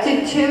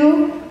subjected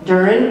to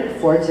during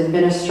Ford's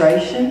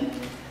administration.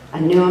 I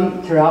knew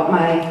him throughout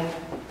my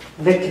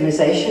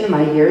victimization,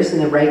 my years in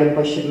the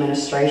Reagan-Bush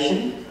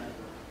administration.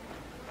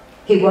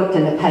 He worked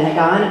in the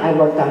Pentagon. I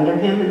worked under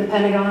him in the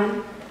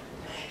Pentagon.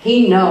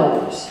 He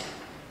knows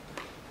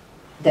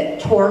that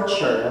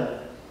torture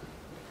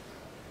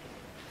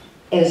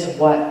is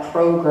what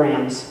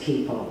programs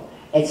people.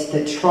 It's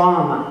the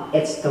trauma.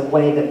 It's the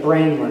way the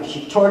brain works.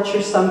 You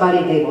torture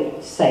somebody, they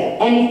will say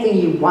anything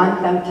you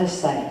want them to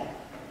say.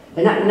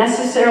 They're not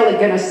necessarily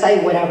going to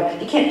say whatever.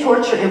 You can't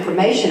torture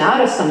information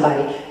out of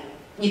somebody.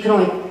 You can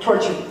only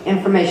torture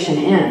information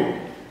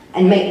in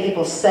and make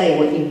people say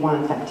what you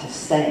want them to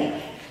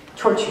say.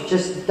 Torture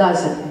just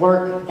doesn't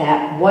work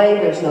that way.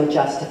 There's no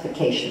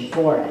justification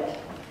for it.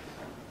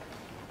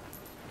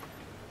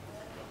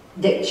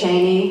 Dick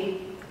Cheney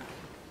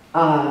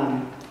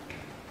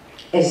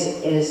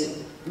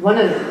is one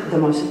of the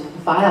most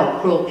vile,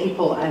 cruel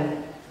people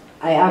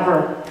I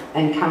ever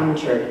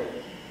encountered.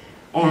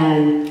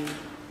 And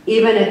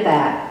even at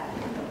that,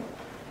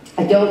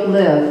 I don't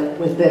live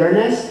with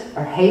bitterness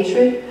or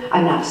hatred.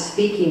 I'm not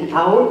speaking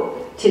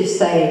out to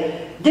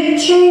say Dick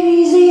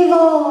Cheney's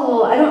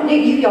evil. I don't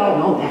need, you all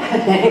know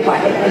that anyway,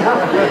 you know?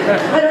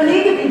 I don't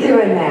need to be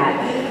doing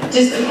that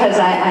just because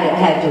I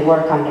had to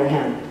work under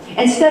him.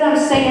 Instead, I'm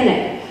saying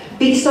it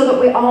so that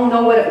we all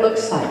know what it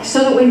looks like, so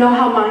that we know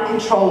how mind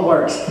control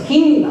works.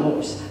 He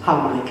knows how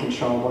mind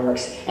control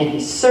works, and he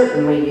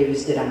certainly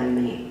used it on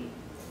me.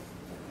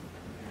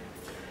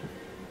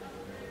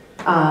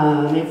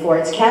 In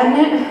Ford's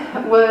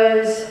cabinet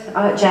was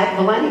Jack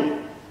Valenti.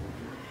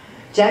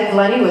 Jack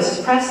Valenti was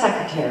his press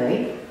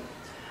secretary.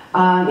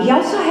 He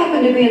also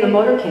happened to be in the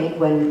motorcade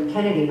when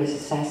Kennedy was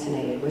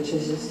assassinated, which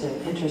is just an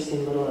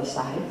interesting little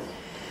aside.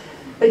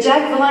 But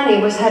Jack Valenti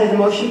was head of the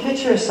Motion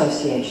Picture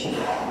Association.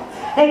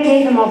 That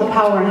gave him all the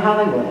power in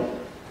Hollywood.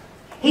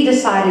 He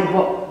decided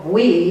what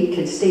we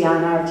could see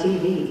on our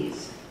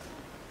TVs.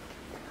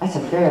 That's a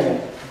very,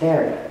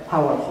 very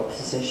powerful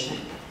position.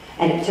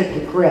 And it took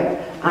a grip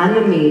on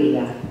the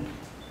media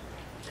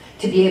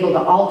to be able to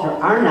alter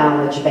our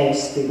knowledge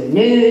base through the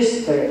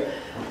news, through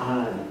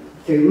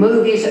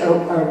movies,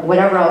 or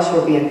whatever else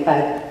we're being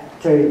fed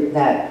through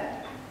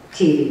that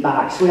TV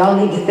box. We all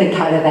need to think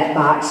out of that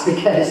box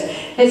because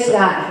it's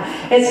not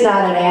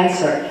an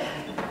answer.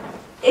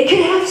 It could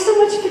have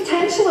so much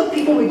potential if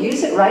people would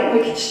use it right.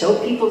 We could show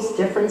people's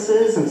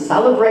differences and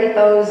celebrate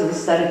those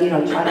instead of, you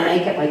know, trying to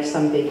make it like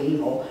some big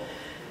evil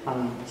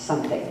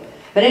something.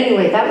 But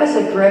anyway, that was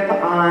a grip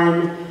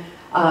on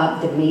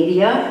the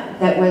media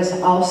that was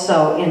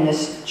also in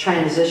this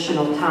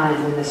transitional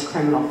time when this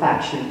criminal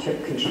faction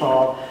took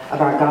control of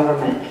our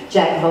government.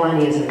 Jack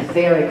Valenti was a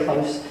very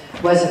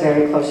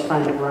close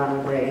friend of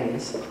Ronald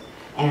Reagan's.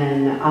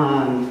 And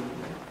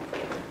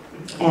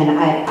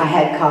I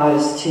had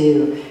cause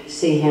to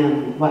see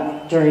him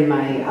during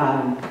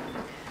my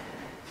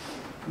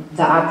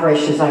the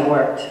operations I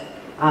worked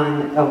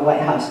on the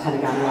White House,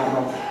 Pentagon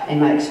level, and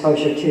my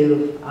exposure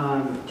to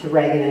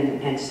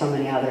Reagan and so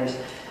many others.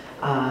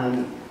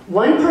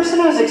 One person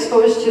I was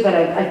exposed to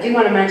that I do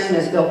want to mention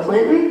is Bill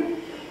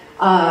Clinton.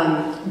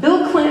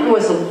 Bill Clinton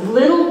was a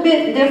little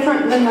bit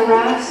different than the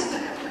rest,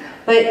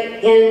 but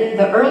in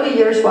the early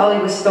years while he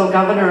was still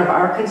governor of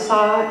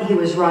Arkansas, he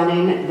was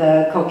running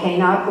the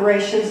cocaine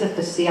operations that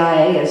the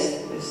CIA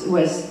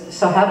was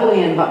so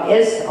heavily involved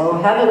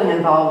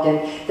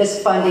in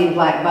this funding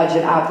black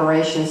budget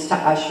operations to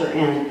usher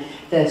in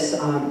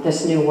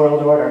this new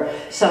world order.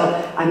 So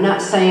I'm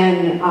not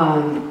saying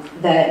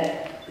that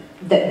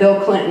Bill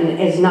Clinton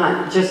is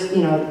not just,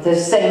 you know, the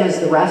same as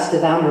the rest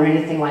of them or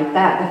anything like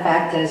that. The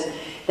fact is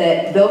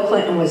that Bill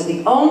Clinton was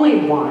the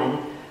only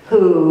one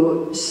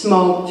who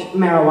smoked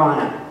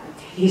marijuana.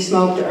 He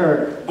smoked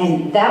herb,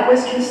 and that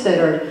was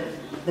considered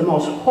the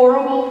most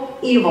horrible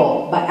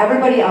evil by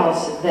everybody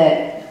else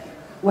that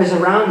was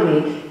around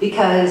me,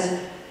 because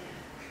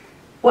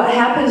what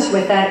happens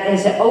with that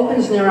is it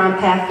opens neuron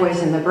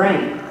pathways in the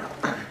brain.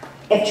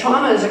 If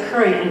trauma is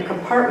occurring and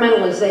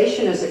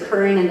compartmentalization is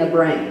occurring in the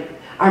brain,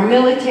 our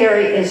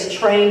military is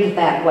trained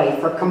that way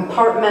for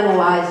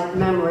compartmentalized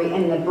memory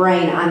in the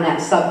brain on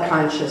that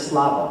subconscious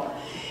level.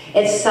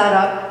 It's set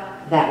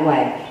up that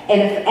way.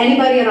 And if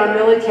anybody in our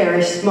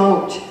military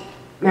smoked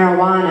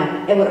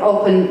marijuana, it would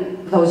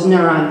open those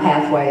neuron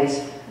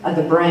pathways of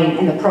the brain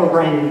and the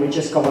programming would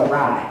just go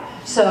awry.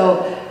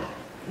 So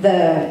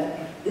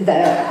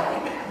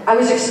I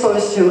was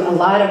exposed to a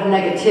lot of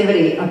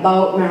negativity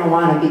about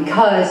marijuana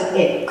because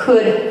it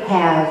could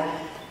have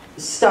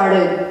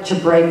started to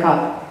break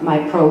up my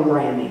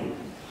programming.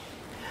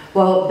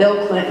 Well,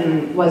 Bill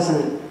Clinton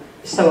wasn't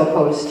so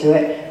opposed to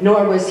it,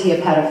 nor was he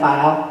a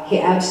pedophile. He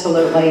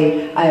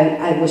absolutely,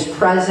 I was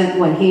present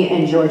when he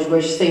and George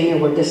Bush Sr.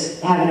 were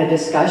having a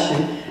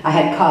discussion. I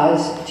had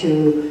cause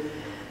to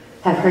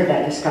have heard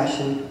that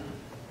discussion.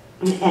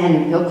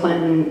 And Bill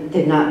Clinton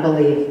did not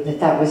believe that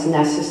that was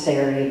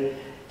necessary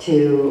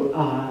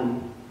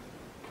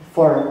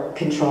for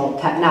control.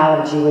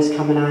 Technology was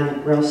coming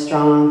on real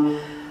strong.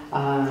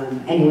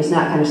 And he was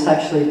not going to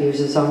sexually abuse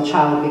his own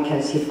child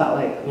because he felt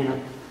like, you know,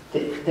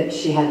 that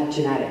she had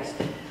genetics.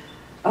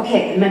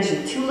 Okay, I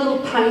mentioned two little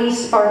tiny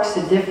sparks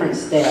of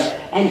difference there.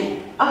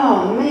 And,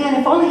 oh man,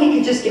 if only he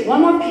could just get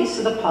one more piece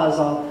of the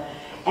puzzle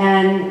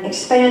and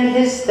expand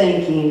his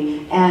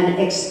thinking and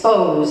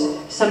expose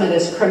some of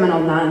this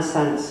criminal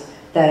nonsense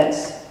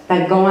that's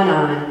been going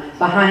on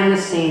behind the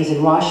scenes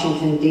in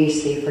Washington,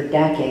 D.C. for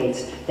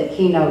decades that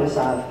he knows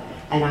of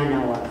and I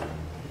know of.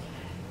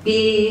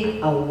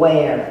 Be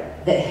aware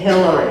that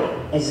Hillary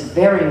is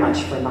very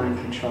much for mind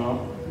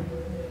control.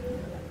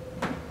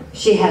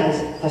 She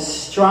has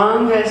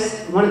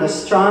one of the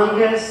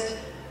strongest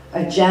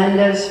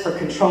agendas for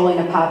controlling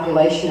a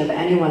population of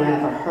anyone I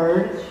ever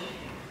heard,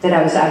 that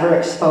I was ever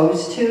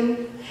exposed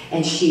to.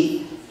 And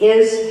it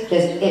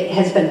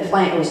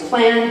was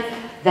planned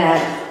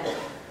that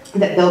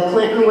Bill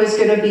Clinton was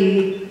going to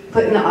be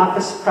put in the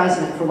office of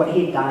president for what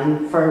he'd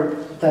done for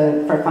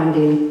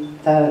funding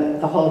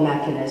the whole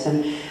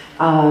mechanism.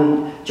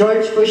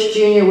 George Bush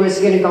Jr. was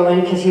going to go in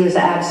because he was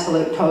an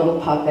absolute total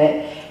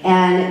puppet,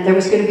 and there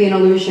was going to be an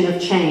illusion of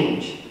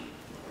change.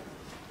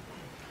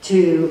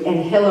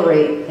 and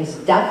Hillary is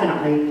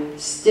definitely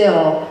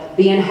still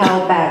being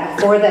held back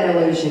for that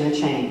illusion of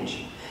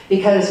change.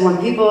 Because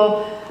when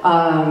people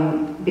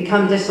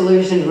become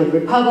disillusioned with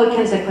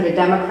Republicans, they put a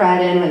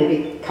Democrat in. When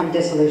they become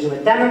disillusioned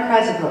with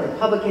Democrats, they put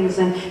Republicans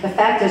in. The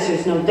fact is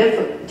there's no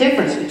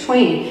difference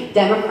between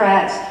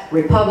Democrats,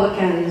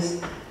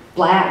 Republicans,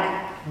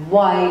 black,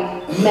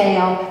 white,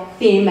 male,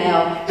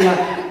 female. You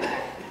know,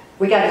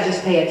 we got to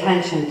just pay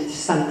attention to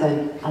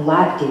something a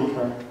lot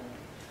deeper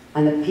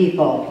on the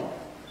people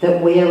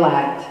that we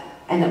elect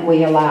and that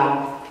we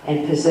allow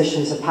in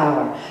positions of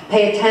power.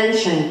 Pay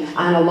attention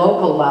on a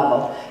local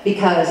level,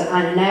 because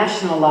on a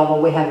national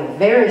level we have a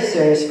very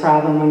serious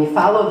problem. When you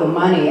follow the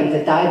money of the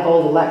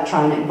Diebold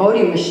electronic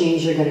voting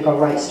machines, you're going to go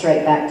right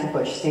straight back to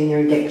Bush Sr.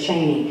 and Dick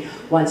Cheney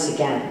once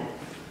again.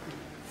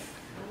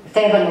 If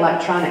they have an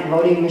electronic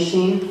voting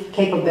machine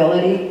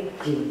capability,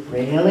 do you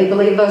really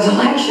believe those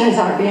elections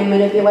aren't being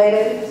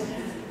manipulated?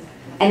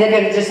 And they're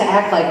going to just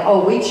act like,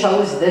 oh, we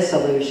chose this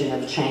illusion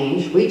of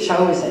change. We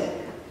chose it.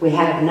 We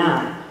have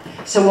not.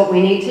 So what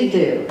we need to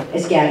do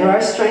is gather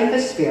our strength of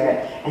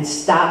spirit and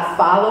stop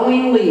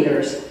following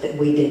leaders that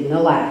we didn't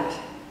elect.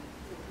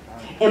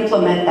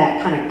 Implement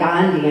that kind of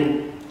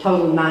Gandhian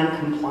total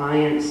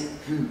non-compliance.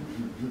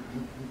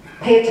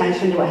 Pay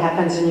attention to what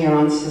happens in your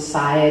own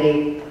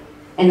society,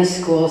 in the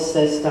school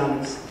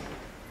systems.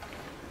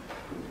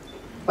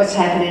 What's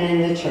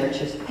happening in the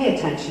churches. Pay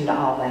attention to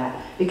all that.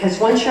 Because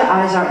once your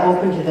eyes are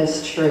open to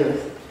this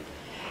truth,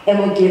 it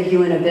will give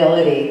you an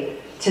ability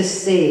to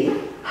see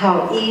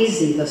how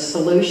easy the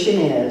solution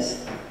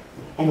is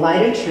in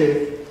light of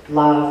truth,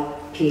 love,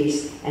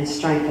 peace, and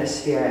strength of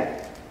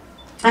spirit.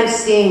 I'm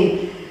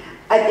seeing,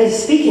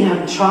 speaking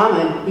of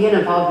trauma, being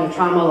involved in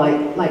trauma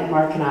like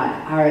Mark and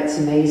I are, it's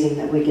amazing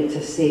that we get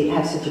to see,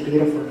 have such a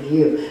beautiful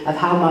view of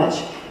how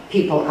much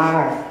people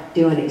are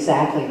doing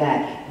exactly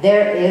that.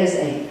 There is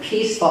a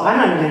peaceful, I'm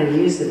not even going to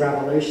use the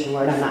revolution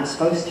word, I'm not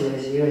supposed to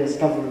as you as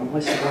government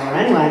whistleblower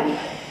anyway.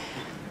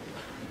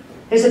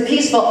 There's a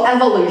peaceful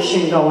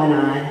evolution going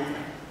on.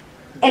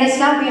 And it's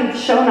not being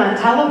shown on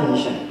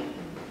television.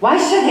 Why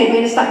should it? I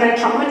mean, it's not going to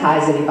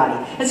traumatize anybody.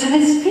 It's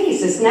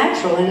peace, it's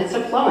natural, and it's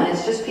a flow, and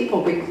it's just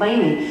people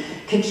reclaiming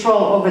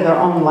control over their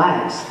own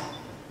lives.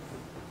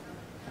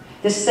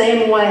 The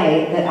same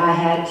way that I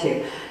had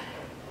to.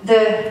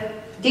 The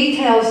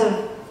details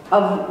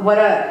of what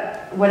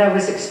I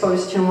was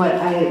exposed to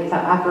and the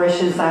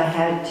operations I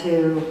had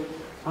to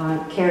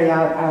carry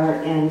out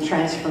are in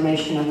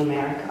Transformation of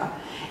America.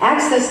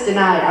 Access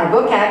Denied, our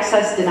book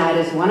Access Denied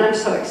is one I'm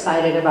so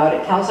excited about.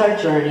 It tells our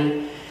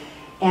journey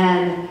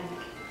and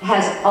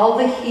has all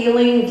the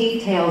healing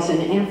details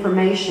and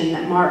information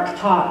that Mark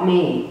taught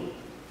me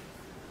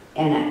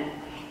in it.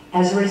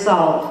 As a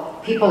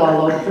result, people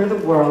all over the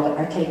world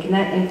are taking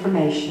that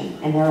information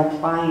and they're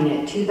applying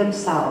it to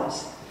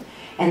themselves.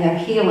 And they're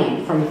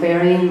healing from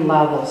varying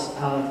levels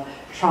of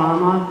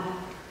trauma,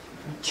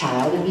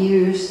 child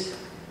abuse,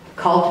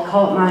 cult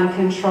mind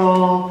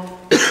control,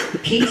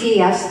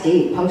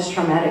 PTSD,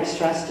 post-traumatic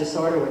stress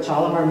disorder, which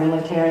all of our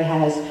military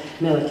has,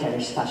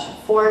 military special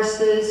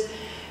forces,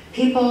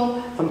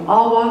 people from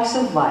all walks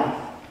of life,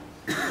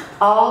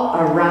 all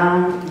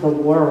around the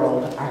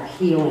world are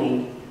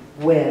healing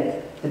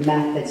with the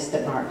methods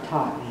that Mark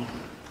taught me.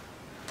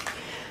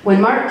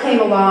 When Mark came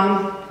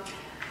along,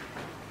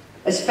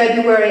 it's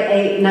February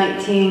 8,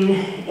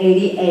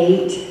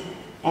 1988,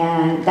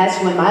 and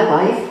that's when my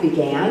life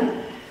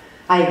began.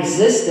 I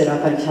existed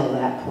up until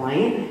that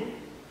point.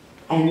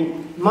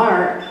 And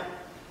Mark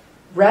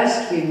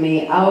rescued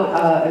me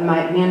out,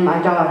 me and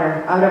my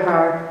daughter, out of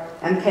our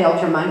MK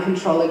Ultra mind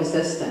control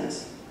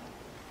existence.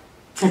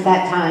 At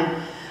that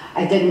time,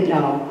 I didn't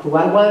know who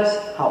I was,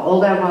 how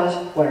old I was,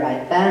 where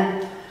I'd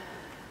been.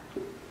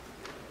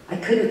 I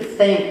couldn't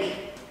think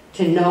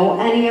to know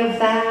any of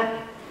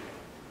that,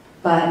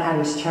 but I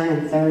was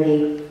turning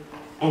 30.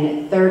 And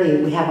at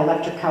 30, we have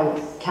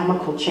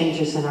electrochemical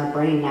changes in our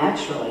brain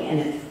naturally.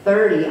 And at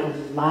 30, a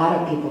lot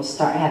of people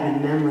start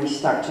having memories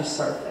start to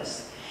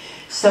surface.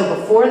 So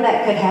before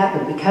that could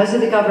happen, because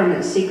of the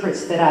government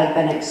secrets that I'd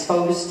been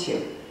exposed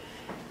to,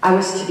 I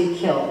was to be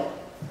killed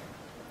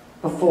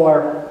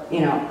before,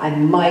 I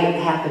might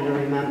happen to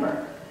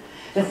remember.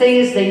 The thing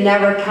is, they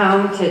never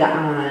counted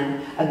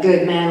on a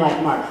good man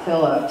like Mark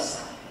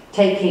Phillips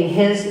taking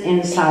his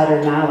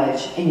insider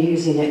knowledge and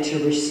using it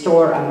to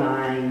restore a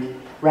mind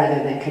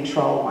rather than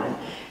control one.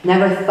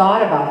 Never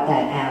thought about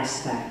that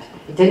aspect.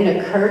 It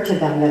didn't occur to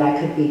them that I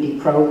could be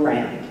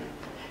deprogrammed.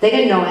 They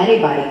didn't know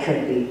anybody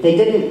could be. They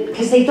didn't,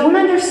 because they don't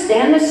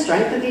understand the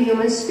strength of the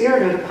human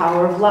spirit or the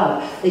power of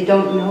love. They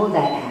don't know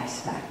that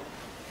aspect.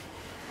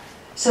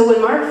 So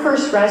when Mark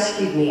first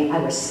rescued me, I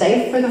was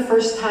safe for the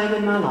first time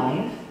in my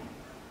life.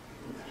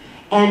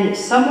 And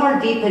somewhere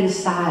deep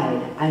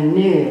inside, I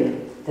knew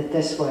that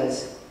this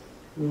was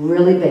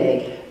really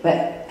big,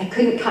 but I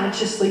couldn't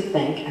consciously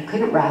think, I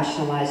couldn't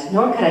rationalize,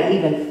 nor could I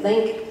even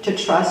think to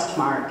trust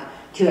Mark,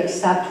 to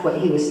accept what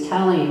he was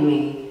telling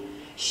me,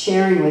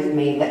 sharing with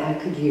me that I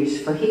could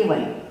use for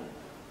healing.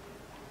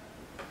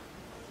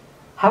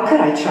 How could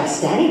I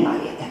trust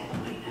anybody at that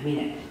point? I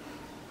mean,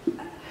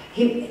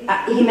 he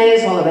may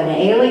as well have been an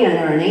alien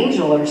or an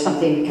angel or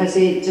something, because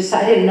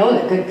I didn't know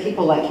that good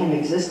people like him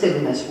existed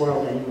in this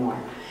world anymore.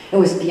 It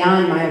was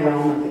beyond my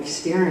realm of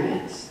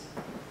experience.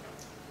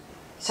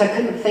 So I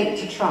couldn't think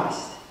to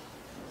trust.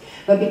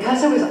 But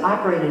because I was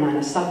operating on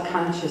a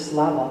subconscious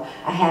level,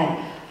 I had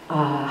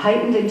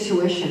heightened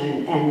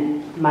intuition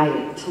and my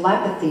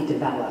telepathy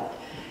developed.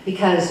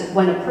 Because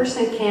when a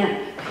person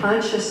can't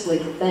consciously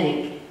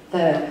think,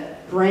 the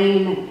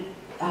brain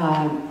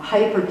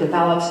hyper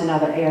develops in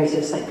other areas.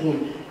 It's like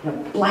being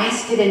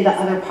blasted into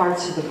other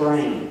parts of the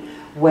brain,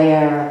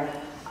 where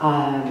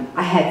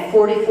I had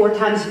 44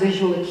 times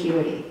visual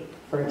acuity,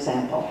 for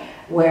example,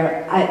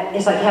 where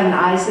it's like having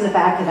eyes in the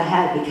back of the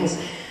head, because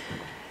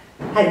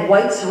I had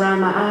whites around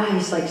my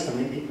eyes, like so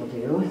many people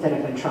do that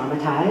have been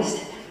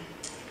traumatized.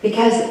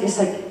 Because it's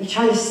like you're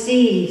trying to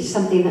see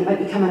something that might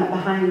be coming up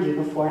behind you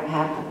before it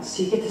happens.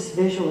 So you get this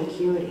visual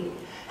acuity.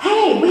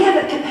 Hey, we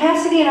have a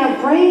capacity in our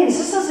brains.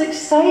 This is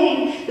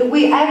exciting that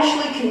we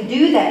actually can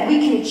do that. We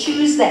can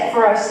choose that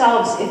for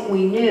ourselves if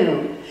we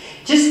knew.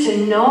 Just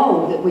to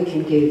know that we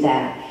can do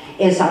that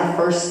is our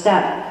first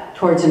step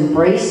towards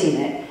embracing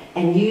it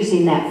and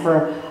using that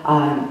for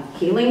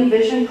healing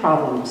vision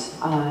problems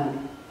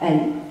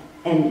and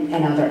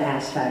other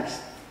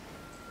aspects.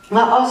 I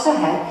also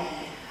had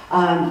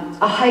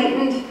a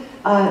heightened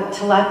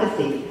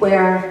telepathy,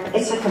 where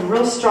it's like a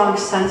real strong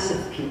sense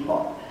of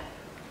people.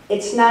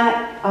 It's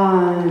not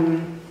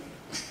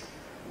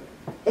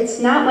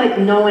like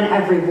knowing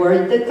every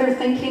word that they're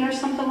thinking or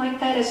something like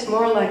that. It's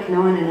more like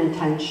knowing an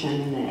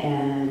intention,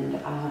 and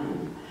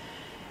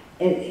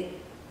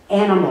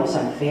animals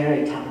are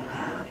very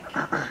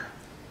telepathic.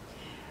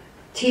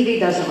 TV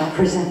doesn't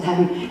represent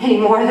them any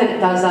more than it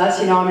does us.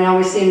 I mean, all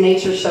we see in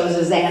nature shows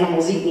is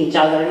animals eating each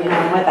other,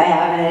 and what they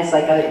have, and it's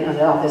like,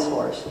 all this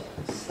horror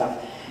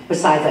stuff.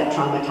 Besides, that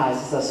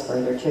traumatizes us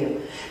further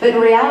too. But in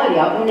reality,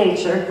 out in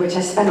nature, which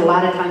I spend a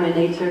lot of time in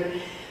nature,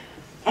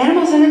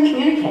 animals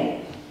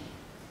intercommunicate.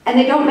 And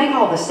they don't make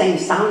all the same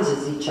sounds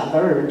as each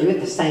other or do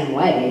it the same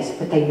ways,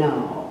 but they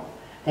know.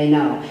 They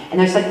know. And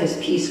there's like this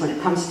piece when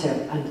it comes to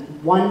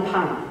one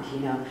pond,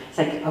 It's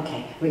like,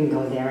 okay, we can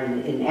go there,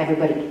 and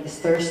everybody is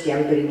thirsty,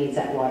 everybody needs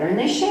that water, and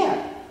they share.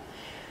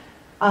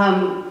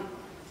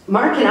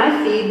 Mark and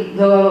I feed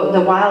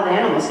the wild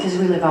animals, because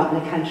we live out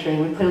in the country,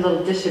 and we put a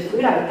little dish of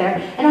food out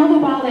there, and all the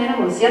wild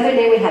animals. The other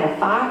day we had a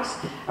fox,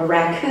 a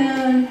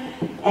raccoon,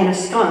 and a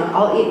skunk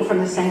all eating from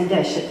the same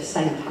dish at the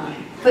same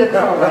time. With a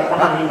girl right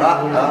behind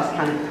them, just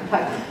kind of.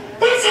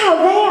 That's how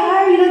they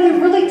are, they're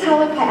really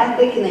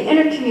telepathic, and they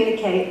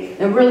intercommunicate.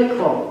 They're really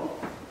cool.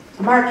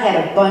 Mark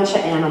had a bunch of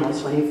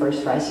animals when he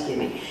first rescued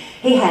me.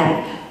 He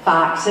had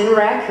fox and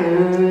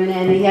raccoon,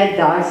 and he had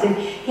dogs, and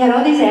he had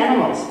all these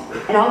animals.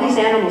 And all these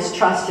animals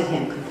trusted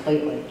him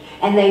completely.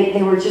 And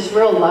they were just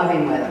real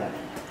loving with him.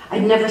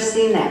 I'd never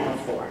seen that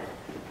before.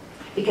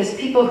 Because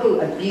people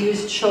who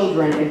abuse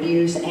children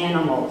abuse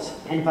animals,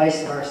 and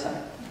vice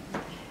versa.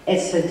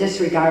 It's a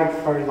disregard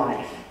for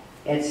life.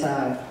 It's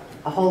a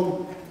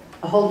whole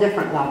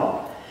different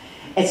level.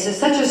 It's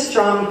such a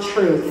strong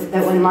truth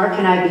that when Mark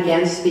and I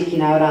began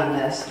speaking out on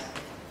this,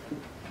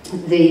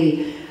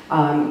 the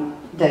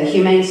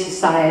Humane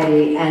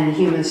Society and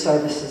Human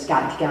Services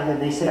got together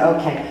and they said,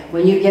 okay,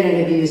 when you get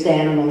an abused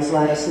animals,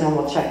 let us know,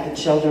 we'll check the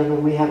children.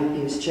 When we have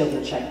abused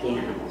children, check the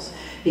animals.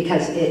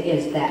 Because it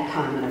is that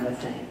common of a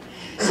thing.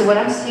 So what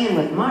I'm seeing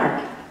with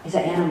Mark is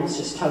that animals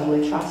just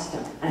totally trust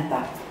him. And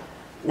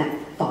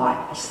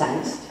I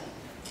sensed,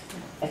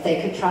 if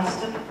they could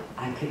trust him,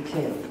 I could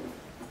too.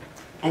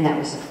 And that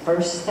was the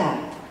first step,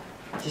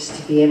 just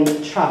to be able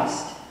to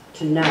trust,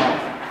 to know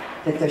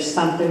that there's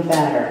something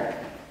better,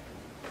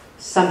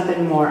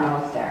 something more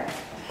out there.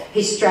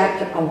 He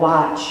strapped a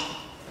watch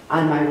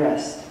on my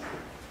wrist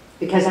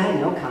because I had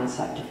no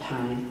concept of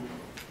time.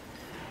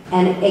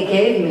 And it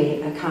gave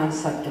me a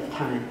concept of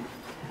time.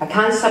 A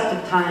concept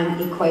of time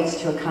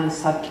equates to a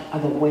concept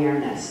of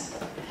awareness.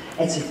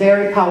 It's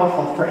very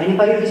powerful for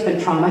anybody who's been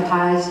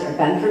traumatized or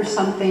been through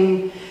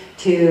something,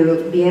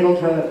 to be able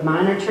to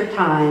monitor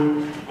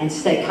time and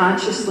stay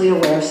consciously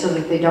aware so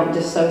that they don't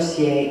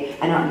dissociate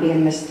and aren't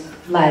being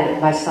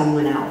misled by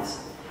someone else.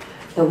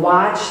 The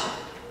watch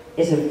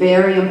is a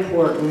very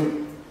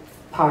important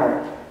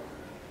part.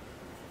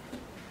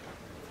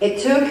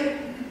 It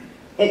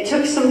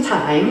took some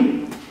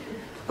time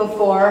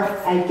before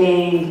I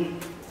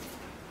gained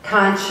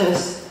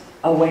conscious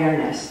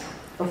awareness,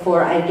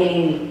 before I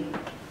gained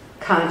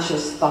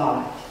conscious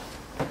thought.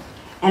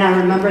 And I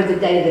remember the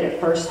day that it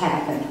first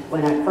happened,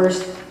 when I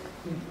first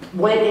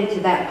went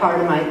into that part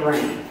of my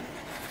brain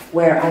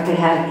where I could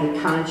have a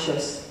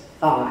conscious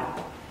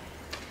thought.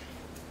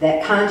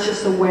 That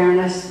conscious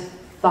awareness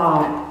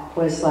thought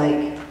was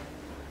like,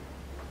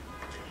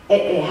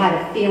 it had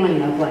a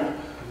feeling of like,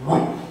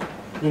 whoa,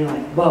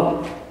 like,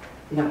 whoa,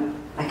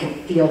 I could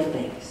feel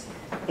things.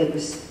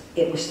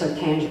 It was so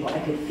tangible, I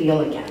could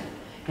feel again,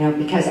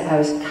 because I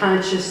was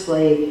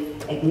consciously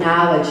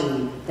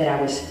acknowledging that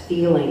I was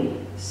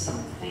feeling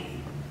something.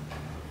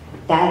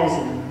 That is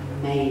an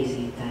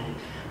amazing thing.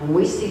 When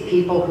we see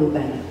people who've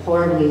been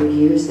horribly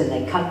abused and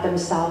they cut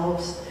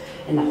themselves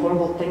and the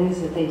horrible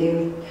things that they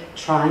do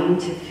trying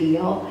to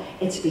feel,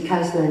 it's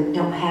because they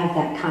don't have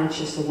that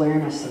conscious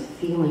awareness of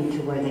feeling to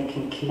where they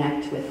can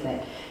connect with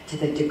it to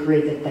the degree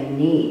that they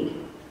need.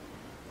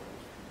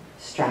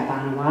 Strap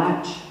on a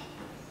watch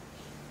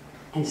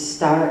and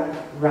start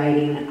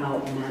writing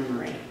out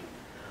memory.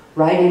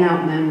 Writing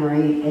out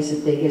memory is the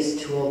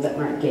biggest tool that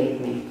Mark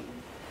gave me.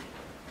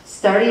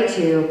 Starting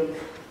to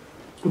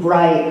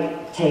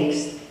write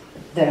takes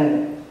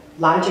the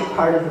logic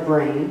part of the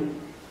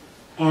brain,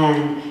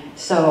 and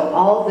so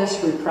all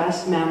this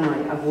repressed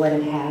memory of what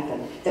had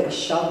happened that was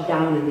shoved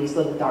down in these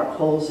little dark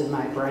holes in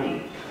my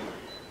brain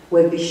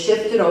would be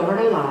shifted over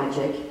to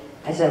logic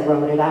as I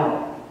wrote it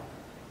out.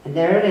 And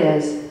there it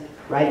is,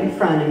 right in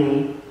front of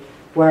me,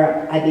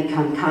 where I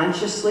become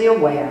consciously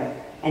aware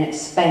and it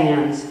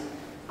spans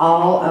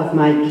all of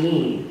my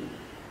being.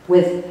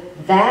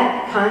 With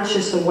that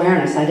conscious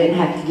awareness, I didn't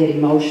have to get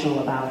emotional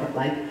about it,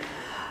 like,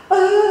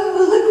 oh,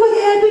 look what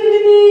happened to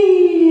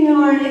me,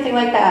 or anything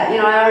like that. You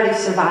know, I already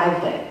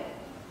survived it.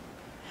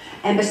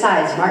 And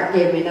besides, Mark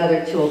gave me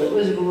another tool that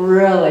was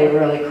really,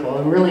 really cool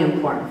and really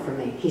important for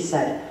me. He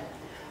said,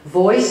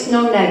 voice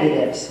no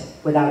negatives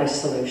without a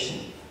solution.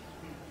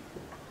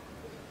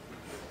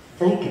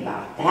 Think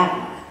about that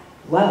one.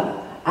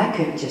 Well, I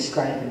couldn't just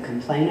gripe and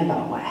complain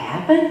about what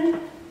happened.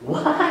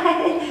 What?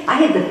 I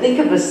had to think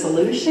of a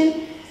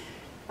solution.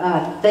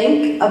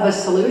 Think of a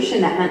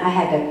solution. That meant I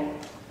had to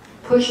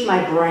push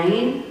my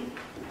brain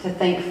to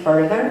think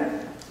further.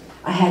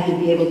 I had to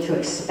be able to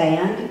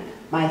expand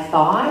my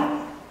thought.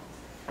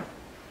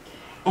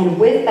 And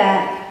with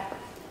that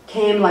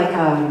came like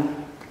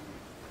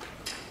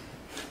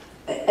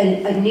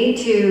a need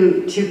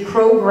to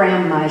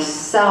program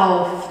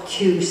myself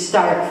to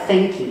start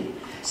thinking.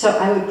 So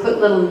I would put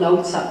little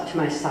notes up to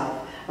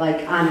myself,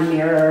 like on a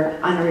mirror,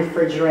 on a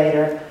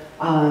refrigerator,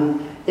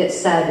 that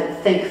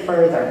said, think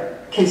further,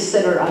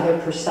 consider other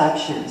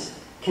perceptions,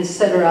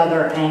 consider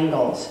other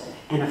angles,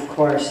 and of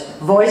course,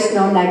 voice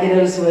no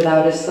negatives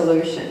without a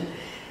solution.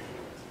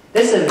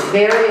 This is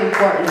very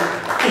important.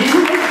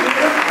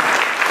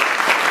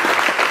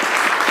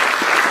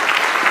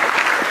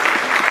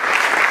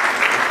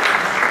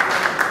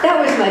 That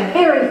was my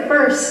very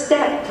first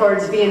step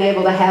towards being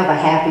able to have a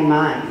happy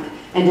mind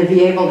and to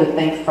be able to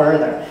think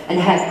further and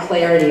have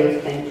clarity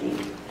of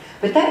thinking.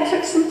 But that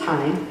took some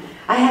time.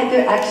 I had to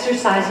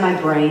exercise my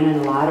brain in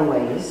a lot of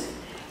ways.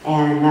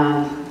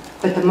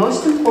 But the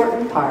most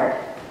important part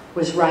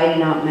was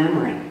writing out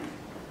memory.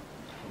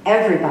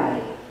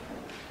 Everybody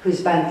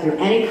who's been through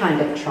any kind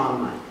of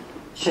trauma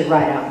should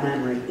write out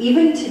memory.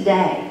 Even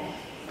today,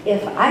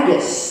 if I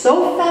get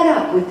so fed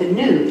up with the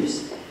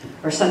news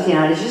or something,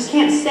 I just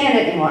can't stand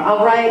it anymore,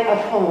 I'll write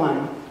a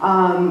poem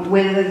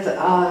with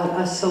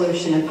a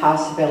solution and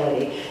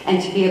possibility,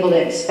 and to be able to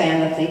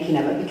expand the thinking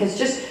of it. Because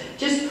just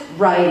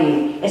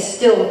writing is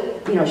still,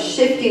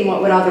 shifting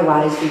what would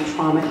otherwise be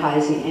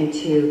traumatizing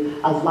into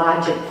a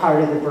logic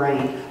part of the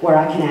brain where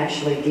I can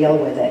actually deal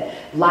with it.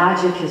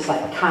 Logic is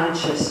like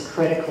conscious,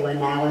 critical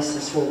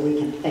analysis where we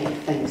can think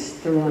things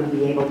through and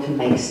be able to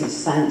make some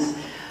sense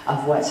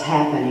of what's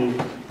happening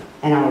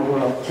in our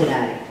world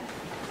today.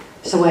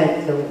 So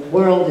if the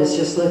world is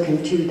just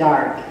looking too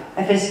dark,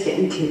 if it's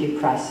getting too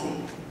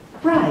depressing,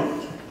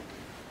 right,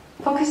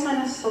 focus on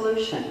a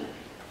solution.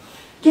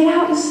 Get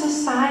out in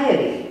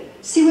society.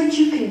 See what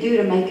you can do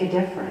to make a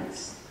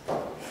difference.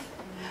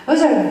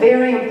 Those are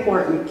very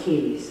important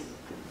keys.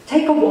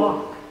 Take a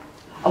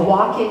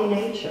walk in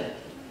nature.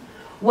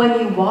 When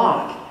you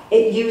walk,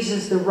 it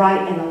uses the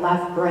right and the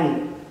left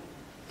brain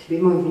to be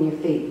moving your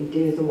feet and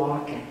do the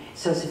walking.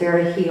 So it's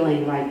very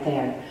healing right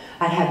there.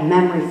 I'd have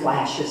memory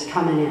flashes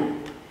coming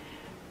in.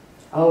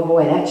 Oh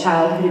boy, that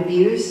childhood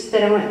abuse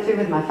that I went through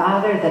with my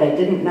father that I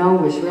didn't know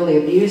was really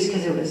abuse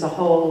because it was my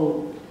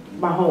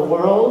whole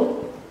world.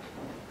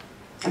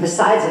 And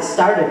besides, it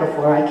started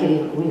before I could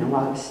even,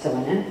 while I was still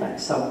an infant,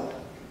 so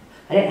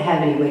I didn't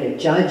have any way to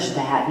judge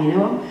that,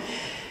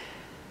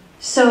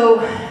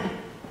 So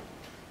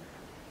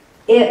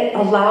it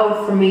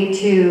allowed for me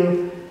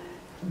to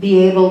be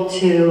able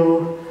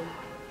to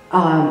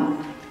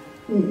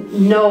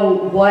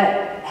know what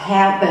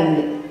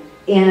happened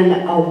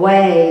in a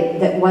way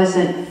that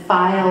wasn't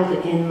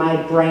filed in my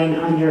brain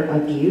under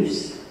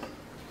abuse.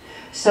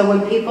 So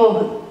when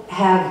people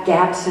have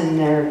gaps in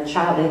their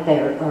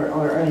childhood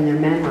or in their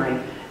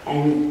memory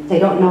and they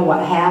don't know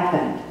what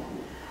happened,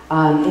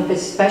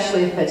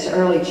 especially if it's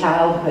early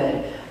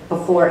childhood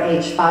before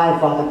age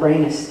 5 while the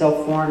brain is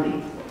still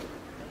forming,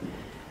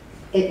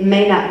 it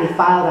may not be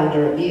filed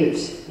under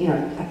abuse.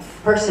 A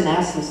person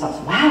asks themselves,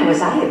 wow,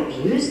 was I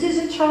abused as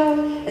a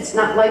child? It's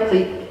not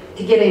likely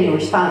to get any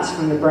response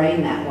from the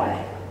brain that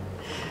way.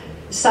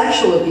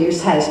 Sexual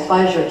abuse has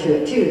pleasure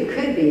to it too.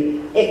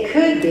 It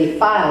could be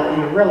filed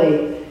in a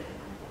really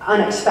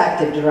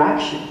unexpected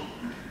direction.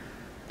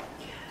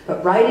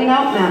 But writing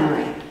out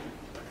memory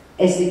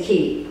is the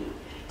key.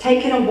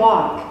 Taking a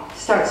walk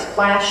starts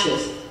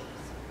flashes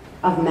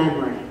of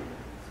memory.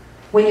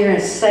 When you're in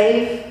a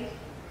safe,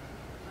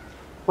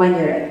 when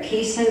you're at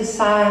peace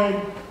inside,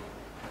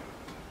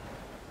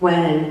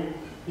 when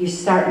you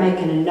start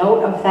making a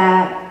note of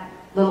that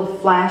little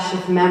flash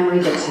of memory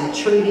that's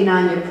intruding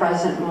on your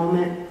present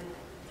moment,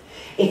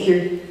 if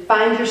you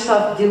find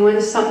yourself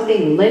doing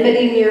something,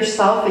 limiting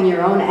yourself in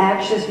your own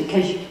actions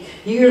because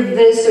you're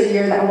this or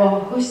you're that,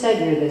 well, who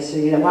said you're this or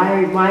you're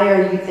that? Why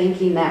are you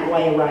thinking that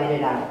way? Write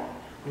it out.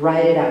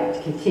 Write it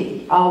out.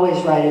 Continue.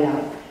 Always write it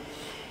out.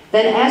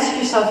 Then ask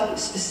yourself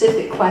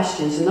specific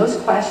questions, and those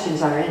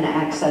questions are in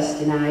Access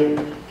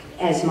Denied,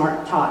 as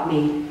Mark taught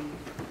me.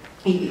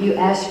 You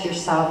ask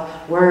yourself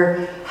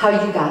how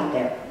you got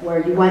there,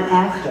 where you went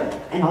after,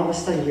 and all of a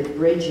sudden you're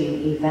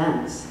bridging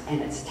events,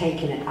 and it's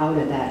taking it out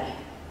of that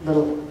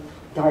little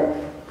dark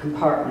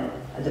compartment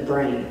of the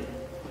brain,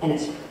 and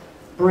it's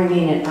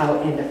bringing it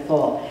out into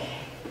full.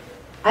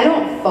 I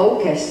don't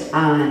focus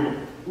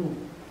on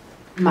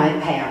my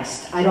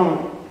past. I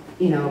don't,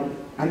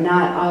 I'm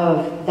not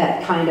of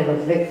that kind of a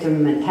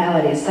victim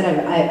mentality.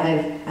 Instead,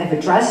 I've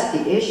addressed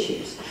the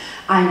issues.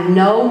 I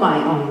know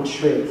my own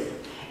truth.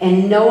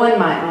 And knowing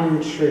my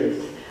own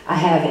truth, I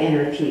have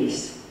inner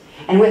peace.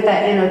 And with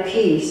that inner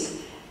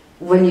peace,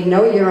 when you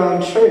know your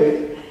own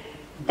truth,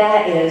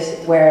 that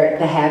is where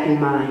the happy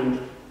mind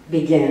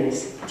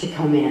begins to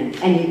come in.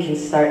 And you can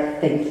start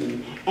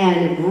thinking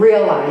and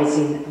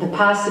realizing the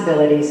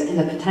possibilities and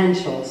the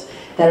potentials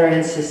that are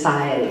in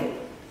society.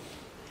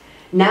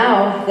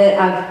 Now that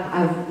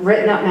I've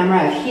written up memory,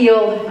 I've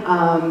healed,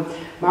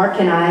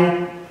 Mark and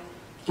I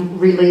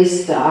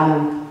released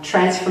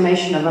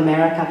Transformation of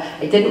America.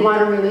 I didn't want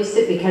to release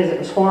it because it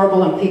was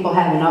horrible and people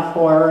have enough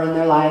horror in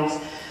their lives,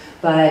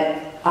 but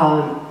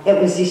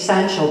it was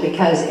essential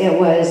because it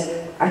was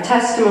our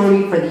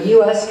testimony for the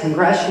U.S.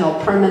 Congressional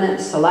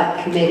Permanent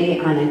Select Committee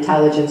on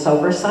Intelligence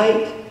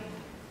Oversight,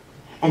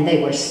 and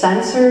they were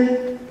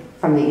censored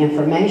from the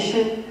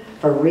information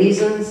for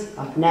reasons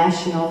of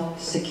national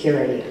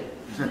security.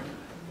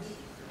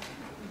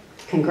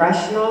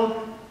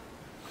 Congressional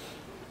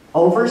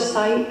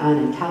oversight on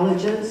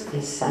intelligence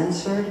is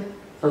censored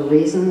for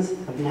reasons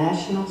of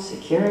national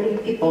security.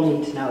 People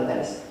need to know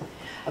this.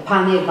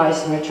 Upon the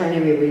advice of an attorney,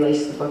 we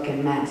released the book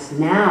en masse.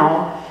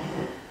 Now,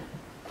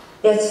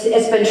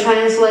 it's been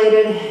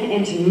translated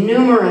into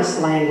numerous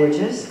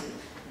languages.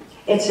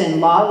 It's in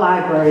law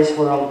libraries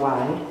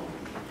worldwide.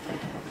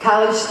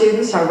 College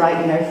students are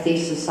writing their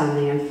thesis on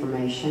the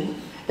information.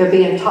 They're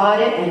being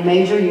taught it in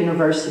major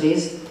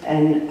universities,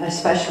 and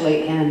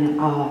especially in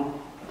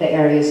the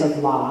areas of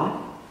law.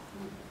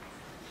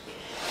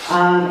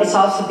 It's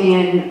also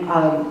being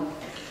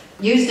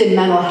used in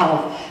mental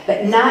health,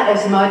 but not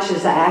as much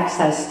as the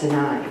Access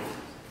Denied.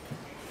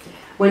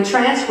 When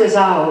Trance was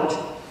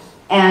out,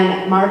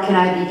 and Mark and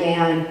I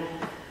began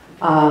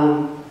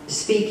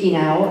speaking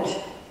out,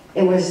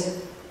 I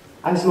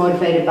was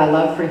motivated by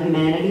love for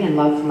humanity and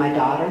love for my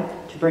daughter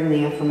to bring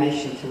the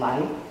information to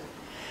light.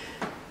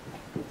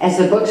 As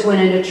the books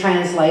went into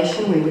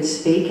translation, we would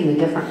speak in the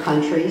different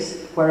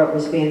countries where it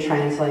was being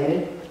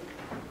translated.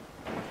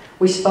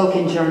 We spoke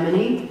in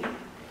Germany,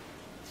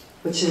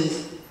 which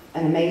is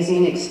an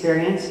amazing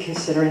experience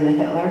considering the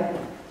Hitler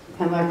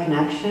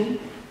connection.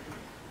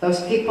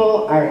 Those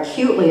people are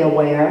acutely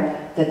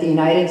aware that the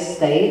United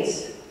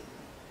States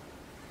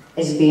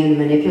is being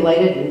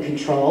manipulated and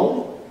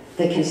controlled.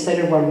 They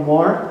consider we're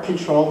more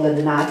controlled than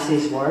the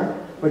Nazis were.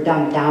 We're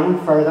dumbed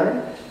down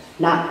further,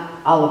 not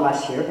all of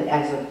us here, but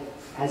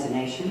as a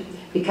nation,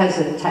 because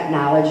of the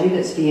technology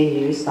that's being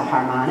used, the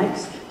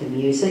harmonics, the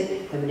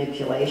music, the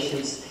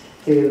manipulations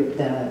through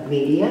the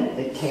media,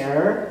 the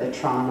terror, the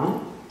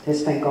trauma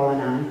that's been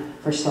going on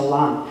for so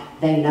long.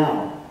 They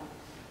know.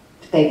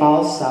 They've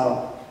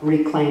also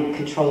reclaimed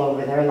control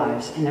over their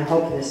lives, and they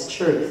hope this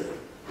truth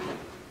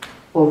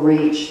will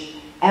reach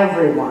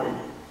everyone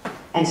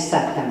and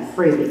set them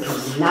free,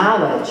 because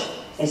knowledge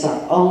is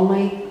our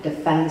only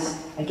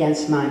defense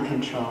against mind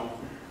control.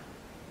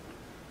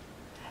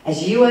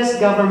 As U.S.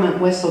 government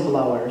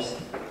whistleblowers,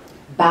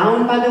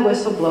 bound by the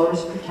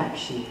Whistleblowers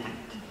Protection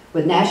Act,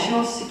 with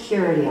national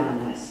security on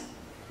us,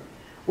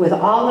 with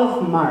all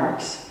of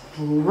Mark's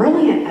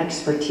brilliant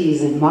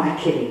expertise in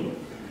marketing,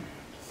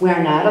 we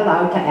are not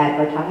allowed to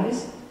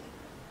advertise.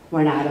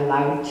 We're not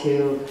allowed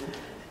to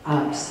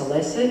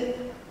solicit.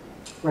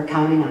 We're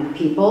counting on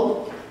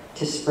people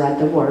to spread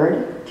the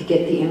word, to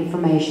get the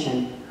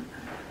information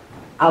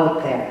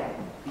out there.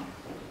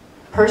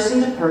 Person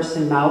to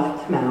person,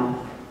 mouth to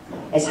mouth,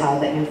 is how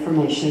the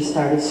information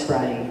started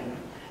spreading.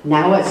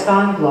 Now it's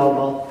gone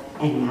global,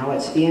 and now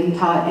it's being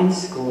taught in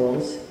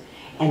schools,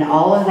 and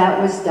all of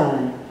that was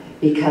done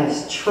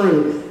because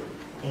truth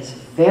is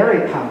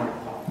very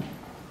powerful,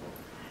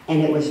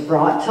 and it was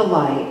brought to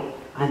light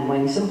on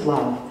wings of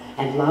love,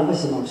 and love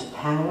is the most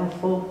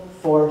powerful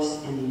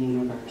force in the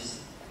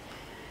universe.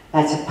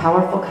 That's a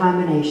powerful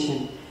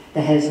combination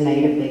that has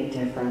made a big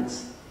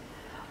difference.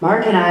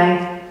 Mark and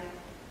I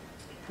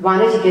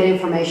wanted to get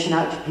information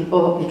out to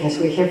people because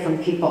we hear from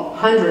people,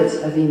 hundreds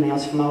of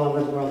emails from all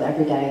over the world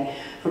every day,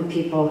 from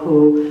people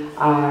who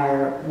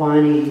are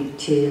wanting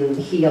to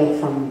heal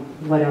from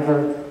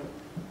whatever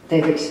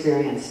they've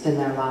experienced in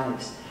their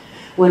lives.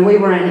 When we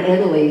were in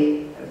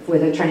Italy,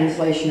 with a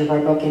translation of our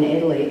book in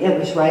Italy, it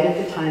was right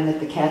at the time that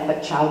the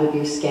Catholic child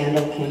abuse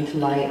scandal came to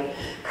light.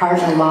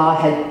 Cardinal Law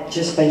had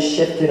just been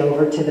shifted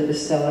over to the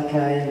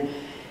Basilica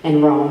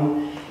in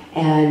Rome,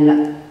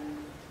 and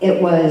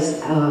it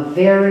was a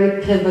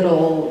very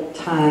pivotal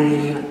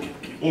time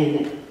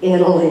in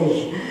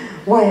Italy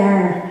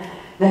where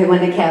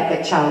when the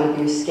Catholic child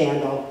abuse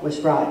scandal was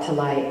brought to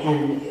light,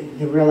 and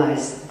they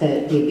realized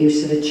that the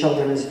abuse of the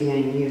children was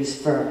being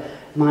used for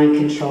mind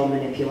control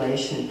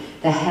manipulation.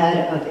 The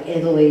head of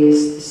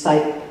Italy's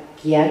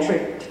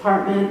psychiatric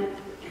department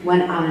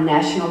went on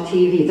national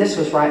TV, this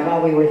was right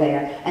while we were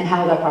there, and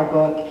held up our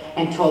book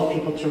and told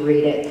people to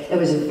read it. It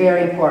was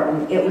very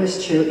important, it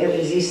was true, it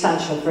was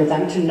essential for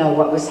them to know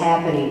what was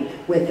happening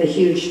with the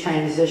huge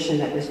transition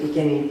that was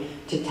beginning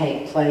to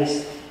take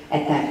place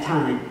at that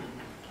time.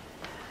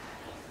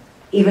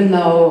 Even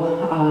though,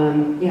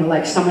 you know,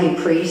 like so many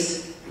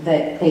priests,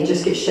 that they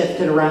just get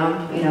shifted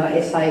around, you know,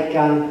 it's like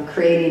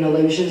creating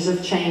illusions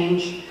of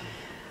change.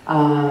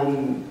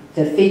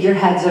 The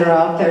figureheads that are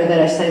out there that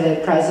I say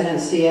the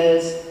presidency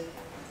is,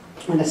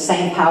 when the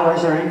same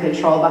powers are in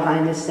control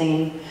behind the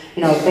scene,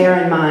 you know,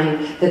 bear in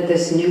mind that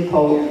this new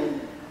pope,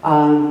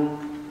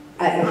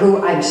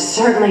 who I'm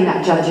certainly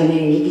not judging,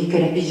 he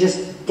could be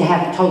just to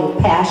have a total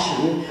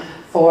passion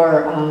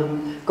for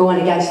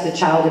going against the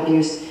child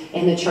abuse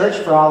in the church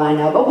for all I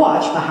know, but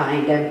watch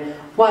behind him.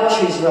 Watch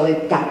who's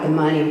really got the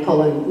money and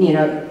pulling, you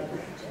know,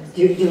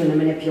 doing the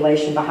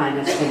manipulation behind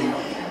the scene.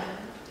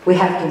 We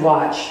have to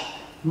watch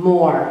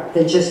more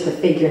than just the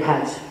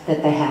figureheads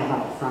that they have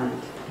out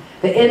front.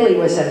 But Italy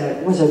was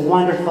a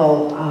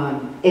wonderful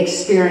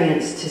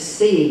experience to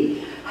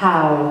see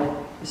how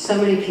so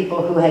many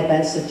people who had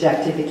been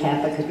subjected to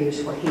Catholic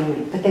abuse were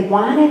healing. But they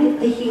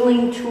wanted the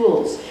healing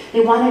tools.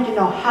 They wanted to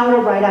know how to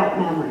write out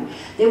memory.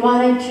 They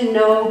wanted to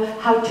know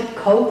how to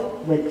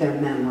cope with their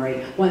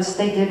memory once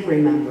they did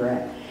remember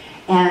it.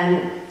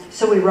 And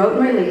so we wrote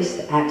and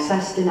released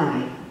Access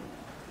Denied.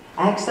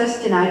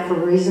 Access Denied, for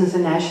reasons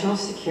of national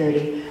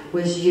security,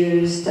 was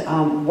used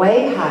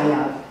way high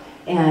up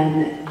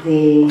in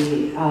the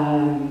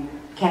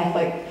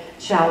Catholic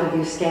child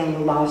abuse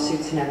scandal,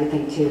 lawsuits and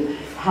everything, to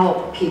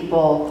help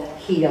people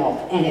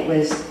heal. And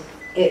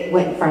it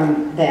went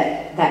from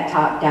that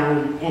top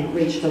down and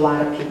reached a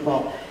lot of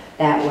people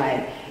that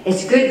way.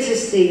 It's good to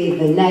see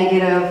the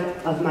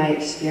negative of my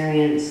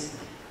experience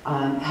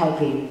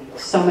helping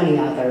so many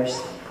others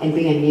and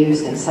being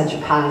used in such a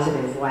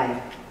positive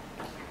way.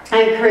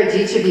 I encourage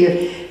each of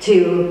you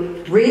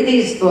to read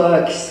these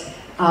books,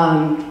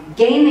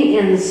 gain the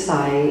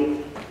insight,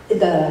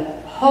 the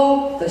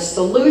hope, the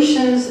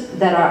solutions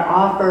that are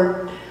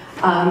offered,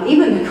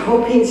 even the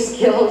coping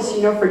skills,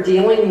 you know, for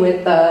dealing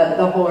with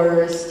the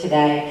horrors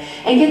today,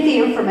 and get the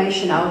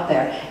information out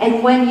there.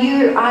 And when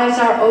your eyes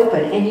are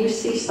open and you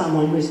see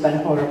someone who's been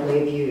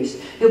horribly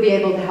abused, you'll be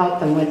able to help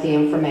them with the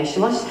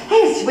information. Hey,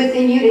 it's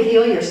within you to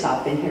heal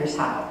yourself, and here's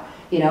how.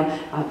 You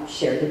know,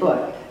 share the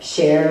book,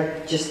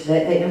 share just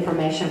the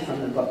information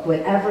from the book.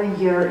 Whatever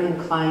you're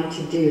inclined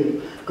to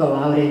do, go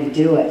out and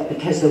do it,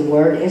 because the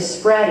word is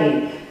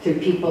spreading through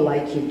people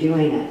like you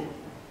doing it.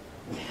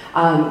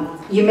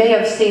 You may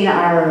have seen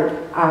our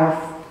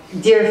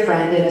dear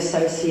friend and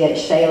associate,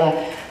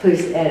 Shayla,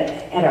 who's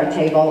at our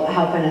table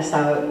helping us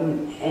out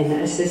and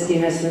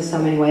assisting us in so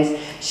many ways.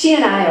 She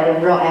and I are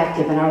real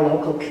active in our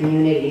local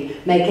community,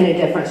 making a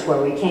difference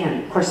where we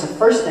can. Of course, the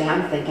first thing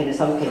I'm thinking is,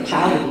 okay,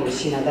 child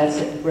abuse, you know, that's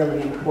a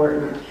really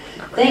important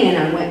thing. And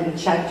I went and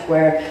checked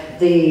where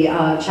the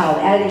child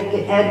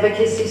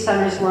advocacy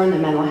centers were in the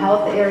mental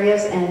health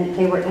areas, and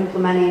they were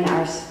implementing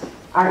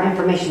our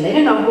information. They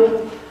didn't know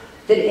who,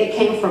 that it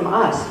came from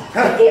us,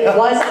 but it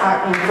was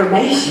our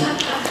information.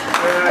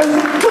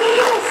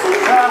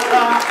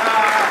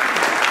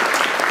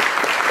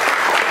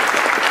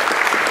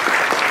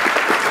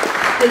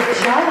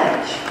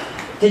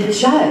 The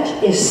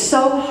judge is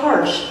so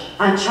harsh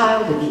on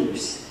child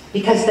abuse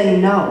because they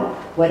know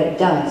what it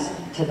does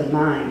to the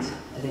minds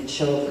of the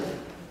children.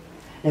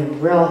 They're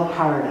real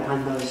hard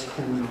on those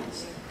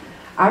criminals.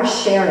 Our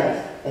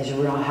sheriff is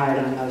real hard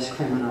on those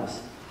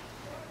criminals.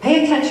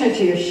 Pay attention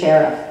to your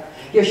sheriff.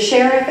 Your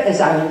sheriff is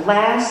our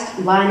last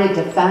line of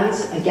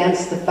defense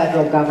against the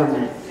federal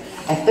government.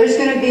 If there's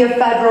going to be a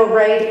federal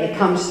raid, it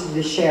comes to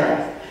the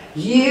sheriff.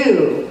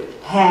 You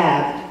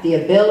have the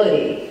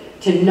ability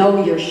to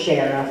know your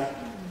sheriff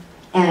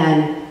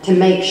and to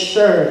make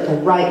sure the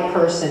right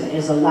person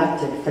is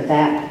elected for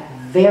that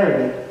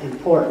very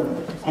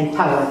important and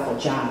powerful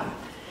job.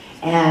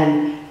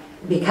 And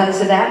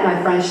because of that,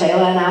 my friend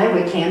Shayla and I,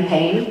 we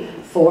campaigned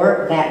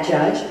for that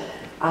judge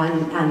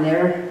on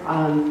their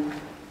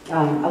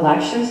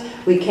elections.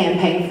 We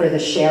campaigned for the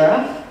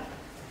sheriff.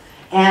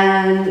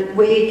 And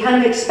we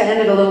kind of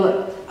expanded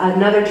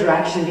another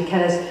direction,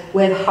 because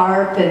with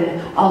HARP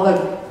and all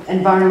the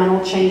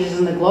environmental changes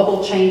and the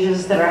global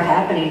changes that are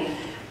happening,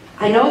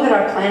 I know that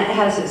our planet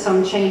has its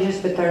own changes,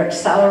 but they're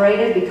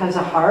accelerated because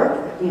of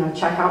HARP. You know,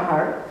 check out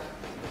HARP.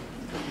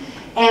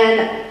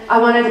 And I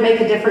wanted to make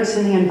a difference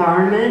in the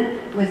environment,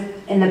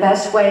 and the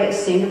best way it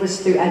seemed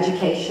was through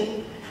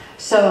education,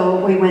 So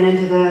we went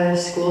into the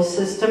school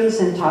systems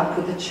and talked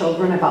with the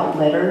children about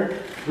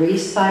litter,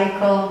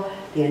 recycle,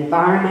 the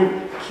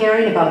environment,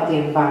 caring about the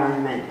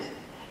environment,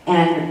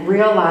 and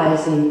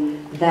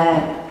realizing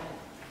that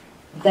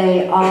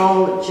they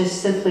all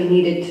just simply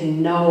needed to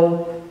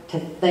know, to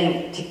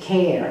think, to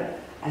care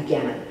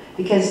again.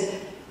 Because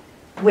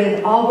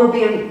with all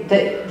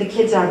the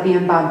kids are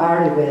being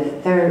bombarded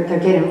with, they're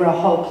getting real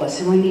hopeless,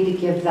 and we need to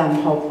give them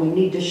hope. We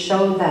need to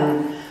show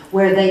them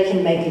where they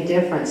can make a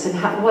difference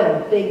and what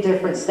a big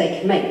difference they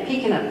can make.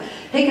 Picking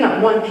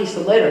up one piece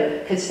of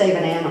litter could save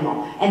an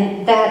animal,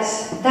 and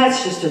that's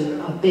just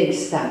a big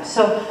step.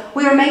 So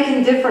we are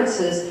making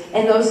differences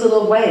in those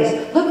little ways.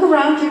 Look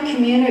around your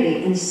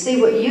community and see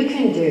what you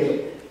can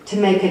do to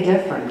make a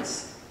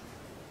difference.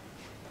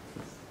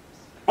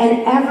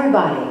 And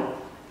everybody,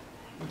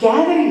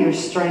 gather your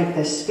strength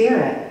of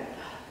spirit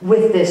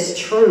with this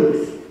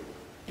truth.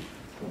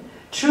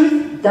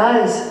 Truth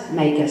does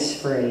make us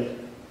free.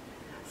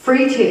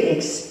 Free to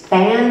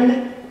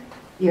expand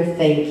your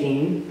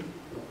thinking,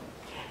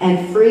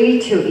 and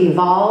free to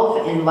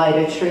evolve in light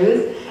of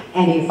truth,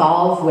 and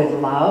evolve with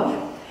love,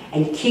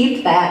 and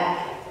keep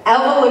that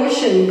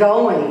evolution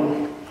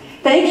going.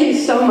 Thank you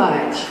so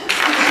much.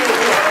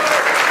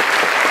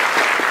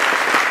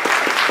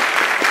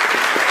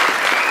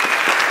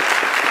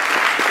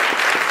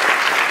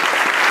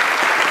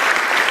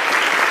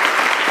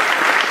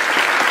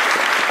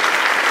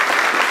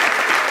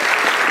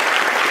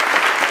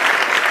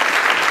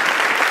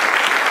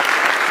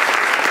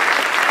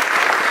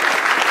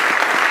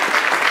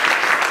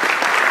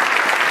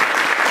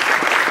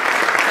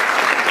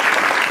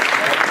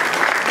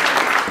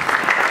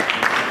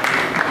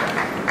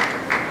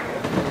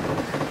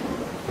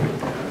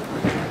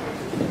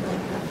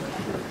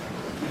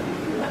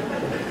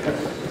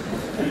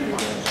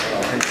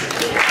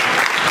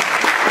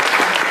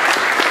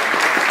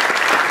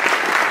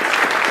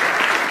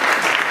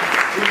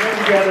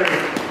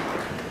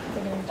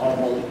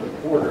 Almost a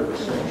quarter of a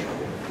century.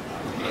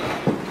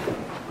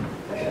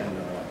 And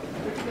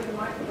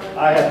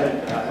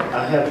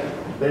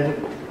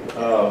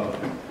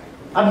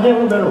I've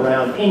never been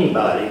around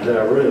anybody that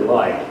I really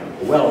liked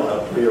well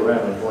enough to be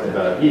around in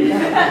 25 years.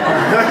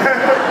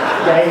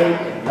 Day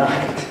and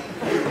night.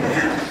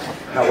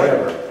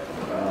 However,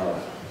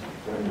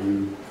 when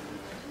you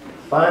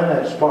find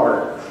that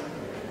spark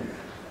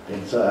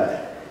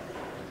inside,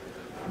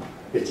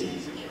 it's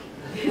easy.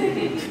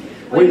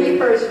 When he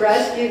first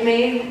rescued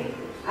me,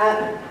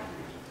 I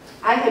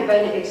had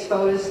been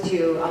exposed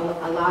to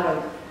a lot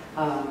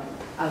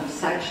of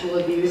sexual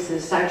abuse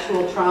and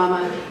sexual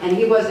trauma, and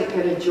he wasn't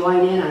going to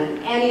join in on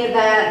any of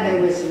that.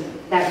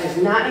 That was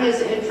not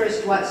his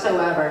interest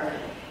whatsoever.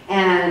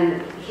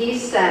 And he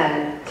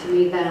said to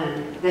me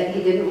then that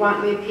he didn't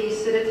want me a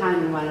piece at a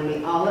time, he wanted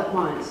me all at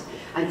once,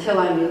 until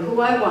I knew who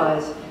I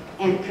was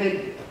and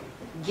could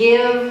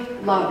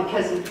give love,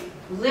 because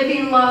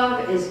living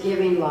love is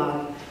giving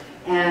love.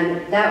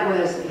 And that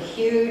was a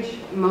huge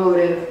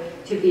motive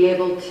to be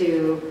able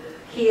to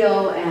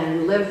heal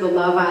and live the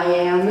love I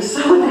am,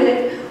 so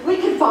that we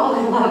could fall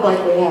in love like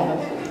we have.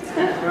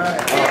 That's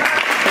right.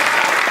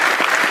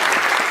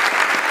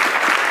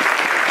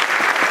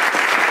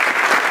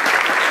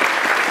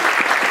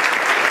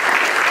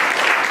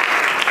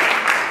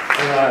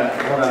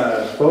 When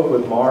I spoke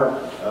with Mark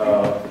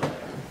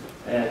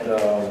and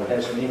we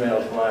had some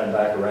emails flying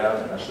back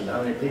around, I said,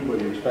 "How many people are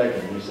you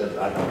expecting?" He said,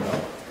 "I don't know."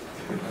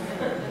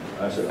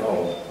 I said,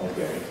 "Oh,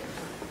 okay."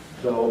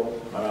 So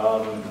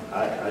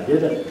I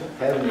didn't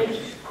have any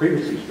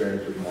previous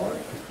experience with Mark,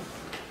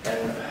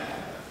 and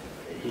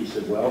he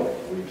said, "Well,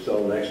 we've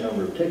sold X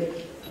number of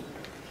tickets."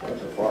 So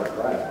that's a far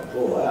cry from a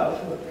full house,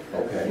 but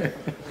okay.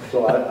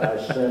 So I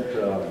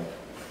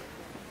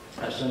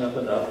sent up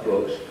enough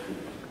books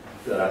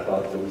that I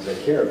thought that would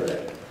take care of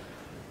that.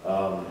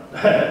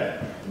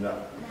 No.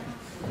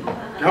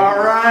 All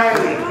right.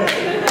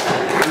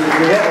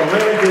 We have a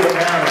limited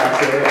amount out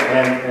there,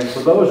 and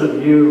for those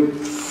of you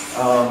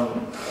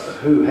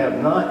who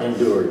have not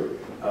endured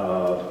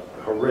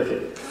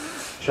horrific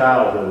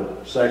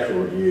childhood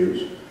sexual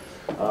abuse,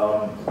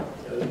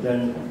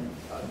 then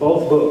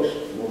both books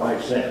will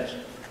make sense.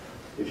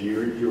 If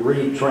you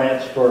read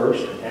Trance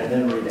first and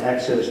then read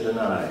Access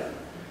Denied.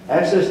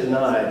 Access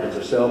Denied is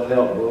a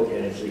self-help book,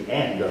 and it's the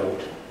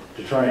antidote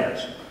to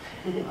trance.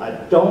 I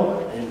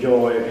don't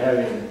enjoy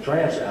having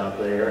trance out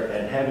there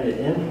and having it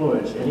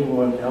influence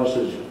anyone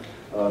else's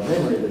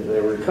memory that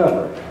they're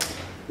recovering.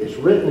 It's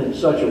written in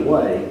such a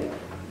way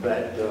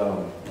that,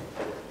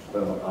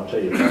 well, I'll tell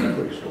you a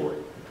quick story.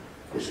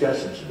 It's got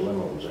some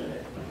subliminals in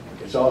it.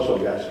 It's also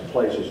got some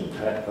places and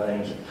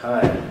things and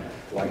time,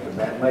 like the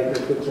map maker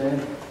puts in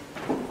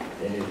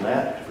his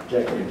map to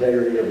protect the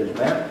integrity of his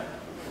map.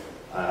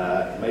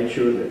 I made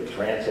sure that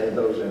Trance had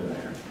those in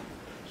there.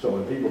 So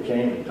when people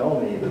came and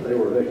told me that they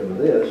were a victim of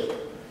this,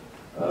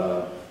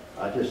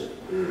 I just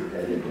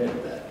had to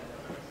admit that.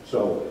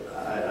 So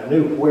I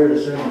knew where to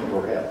send them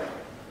for help.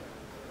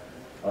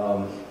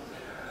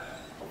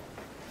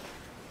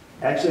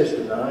 Access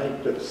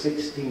Denied took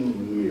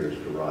 16 years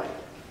to write.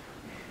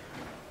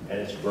 and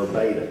it's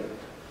verbatim.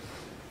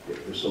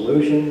 The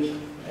solutions,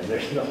 and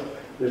there's no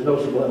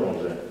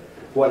subliminals in it.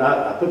 What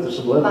I put the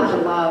subliminals A lot of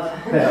in.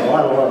 love. Yeah, a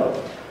lot of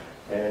love.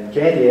 And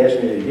Cathy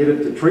asked me to give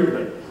it the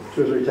treatment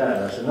 2 or 3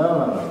 times. I said,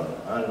 no,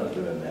 I'm not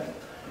doing that.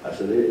 I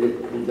said,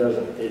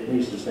 it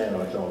needs to stand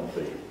on its own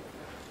feet.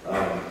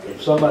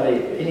 If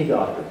somebody, any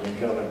doctor can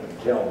come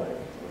and tell me,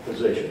 a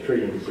physician,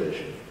 treating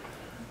physician,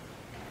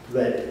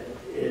 that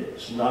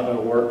it's not going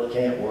to work,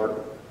 can't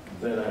work,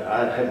 then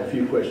I have a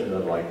few questions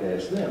I'd like to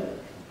ask them,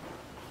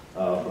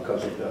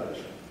 because it does.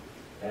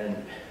 And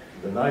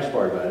the nice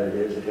part about it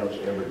is it helps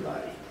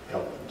everybody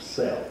help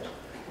themselves.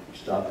 You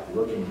stop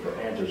looking for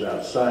answers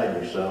outside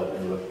yourself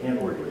and look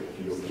inwardly.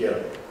 You'll get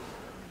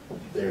them.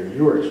 They're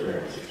your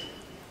experiences.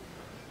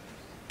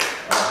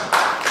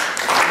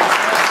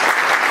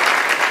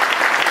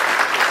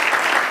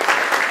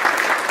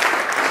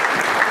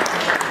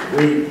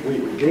 We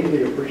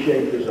deeply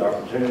appreciate this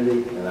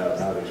opportunity, and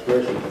I've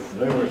expressed it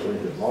numerously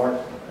to Mark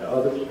and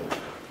others,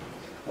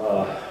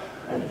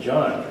 and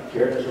John for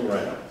carrying us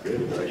around.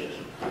 Good gracious.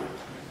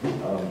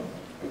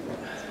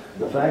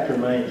 The fact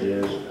remains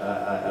is,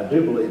 I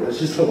do believe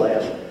this is the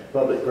last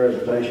public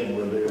presentation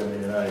we'll do in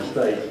the United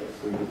States.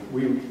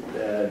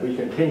 We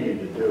continue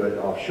to do it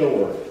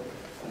offshore.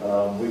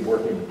 We're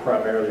working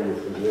primarily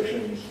with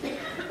physicians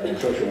and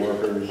social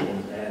workers,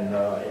 and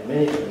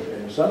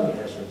in some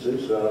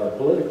instances,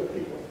 political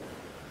people.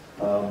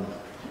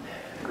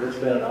 It's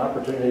been an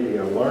opportunity,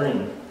 a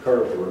learning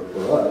curve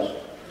for us.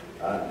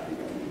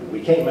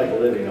 We can't make a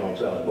living on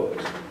selling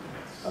books.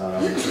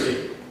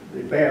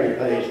 It barely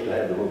pays to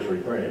have the books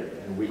reprinted,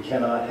 and we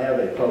cannot have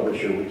a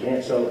publisher. We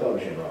can't sell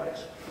publishing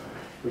rights.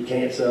 We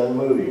can't sell a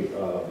movie,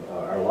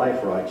 our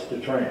life rights to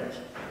trans.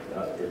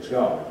 It's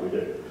gone if we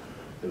do.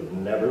 It will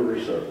never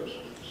resurface.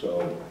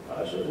 So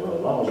I said, well,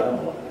 as long as I'm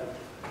alive,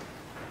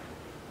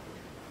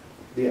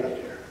 be out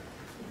there.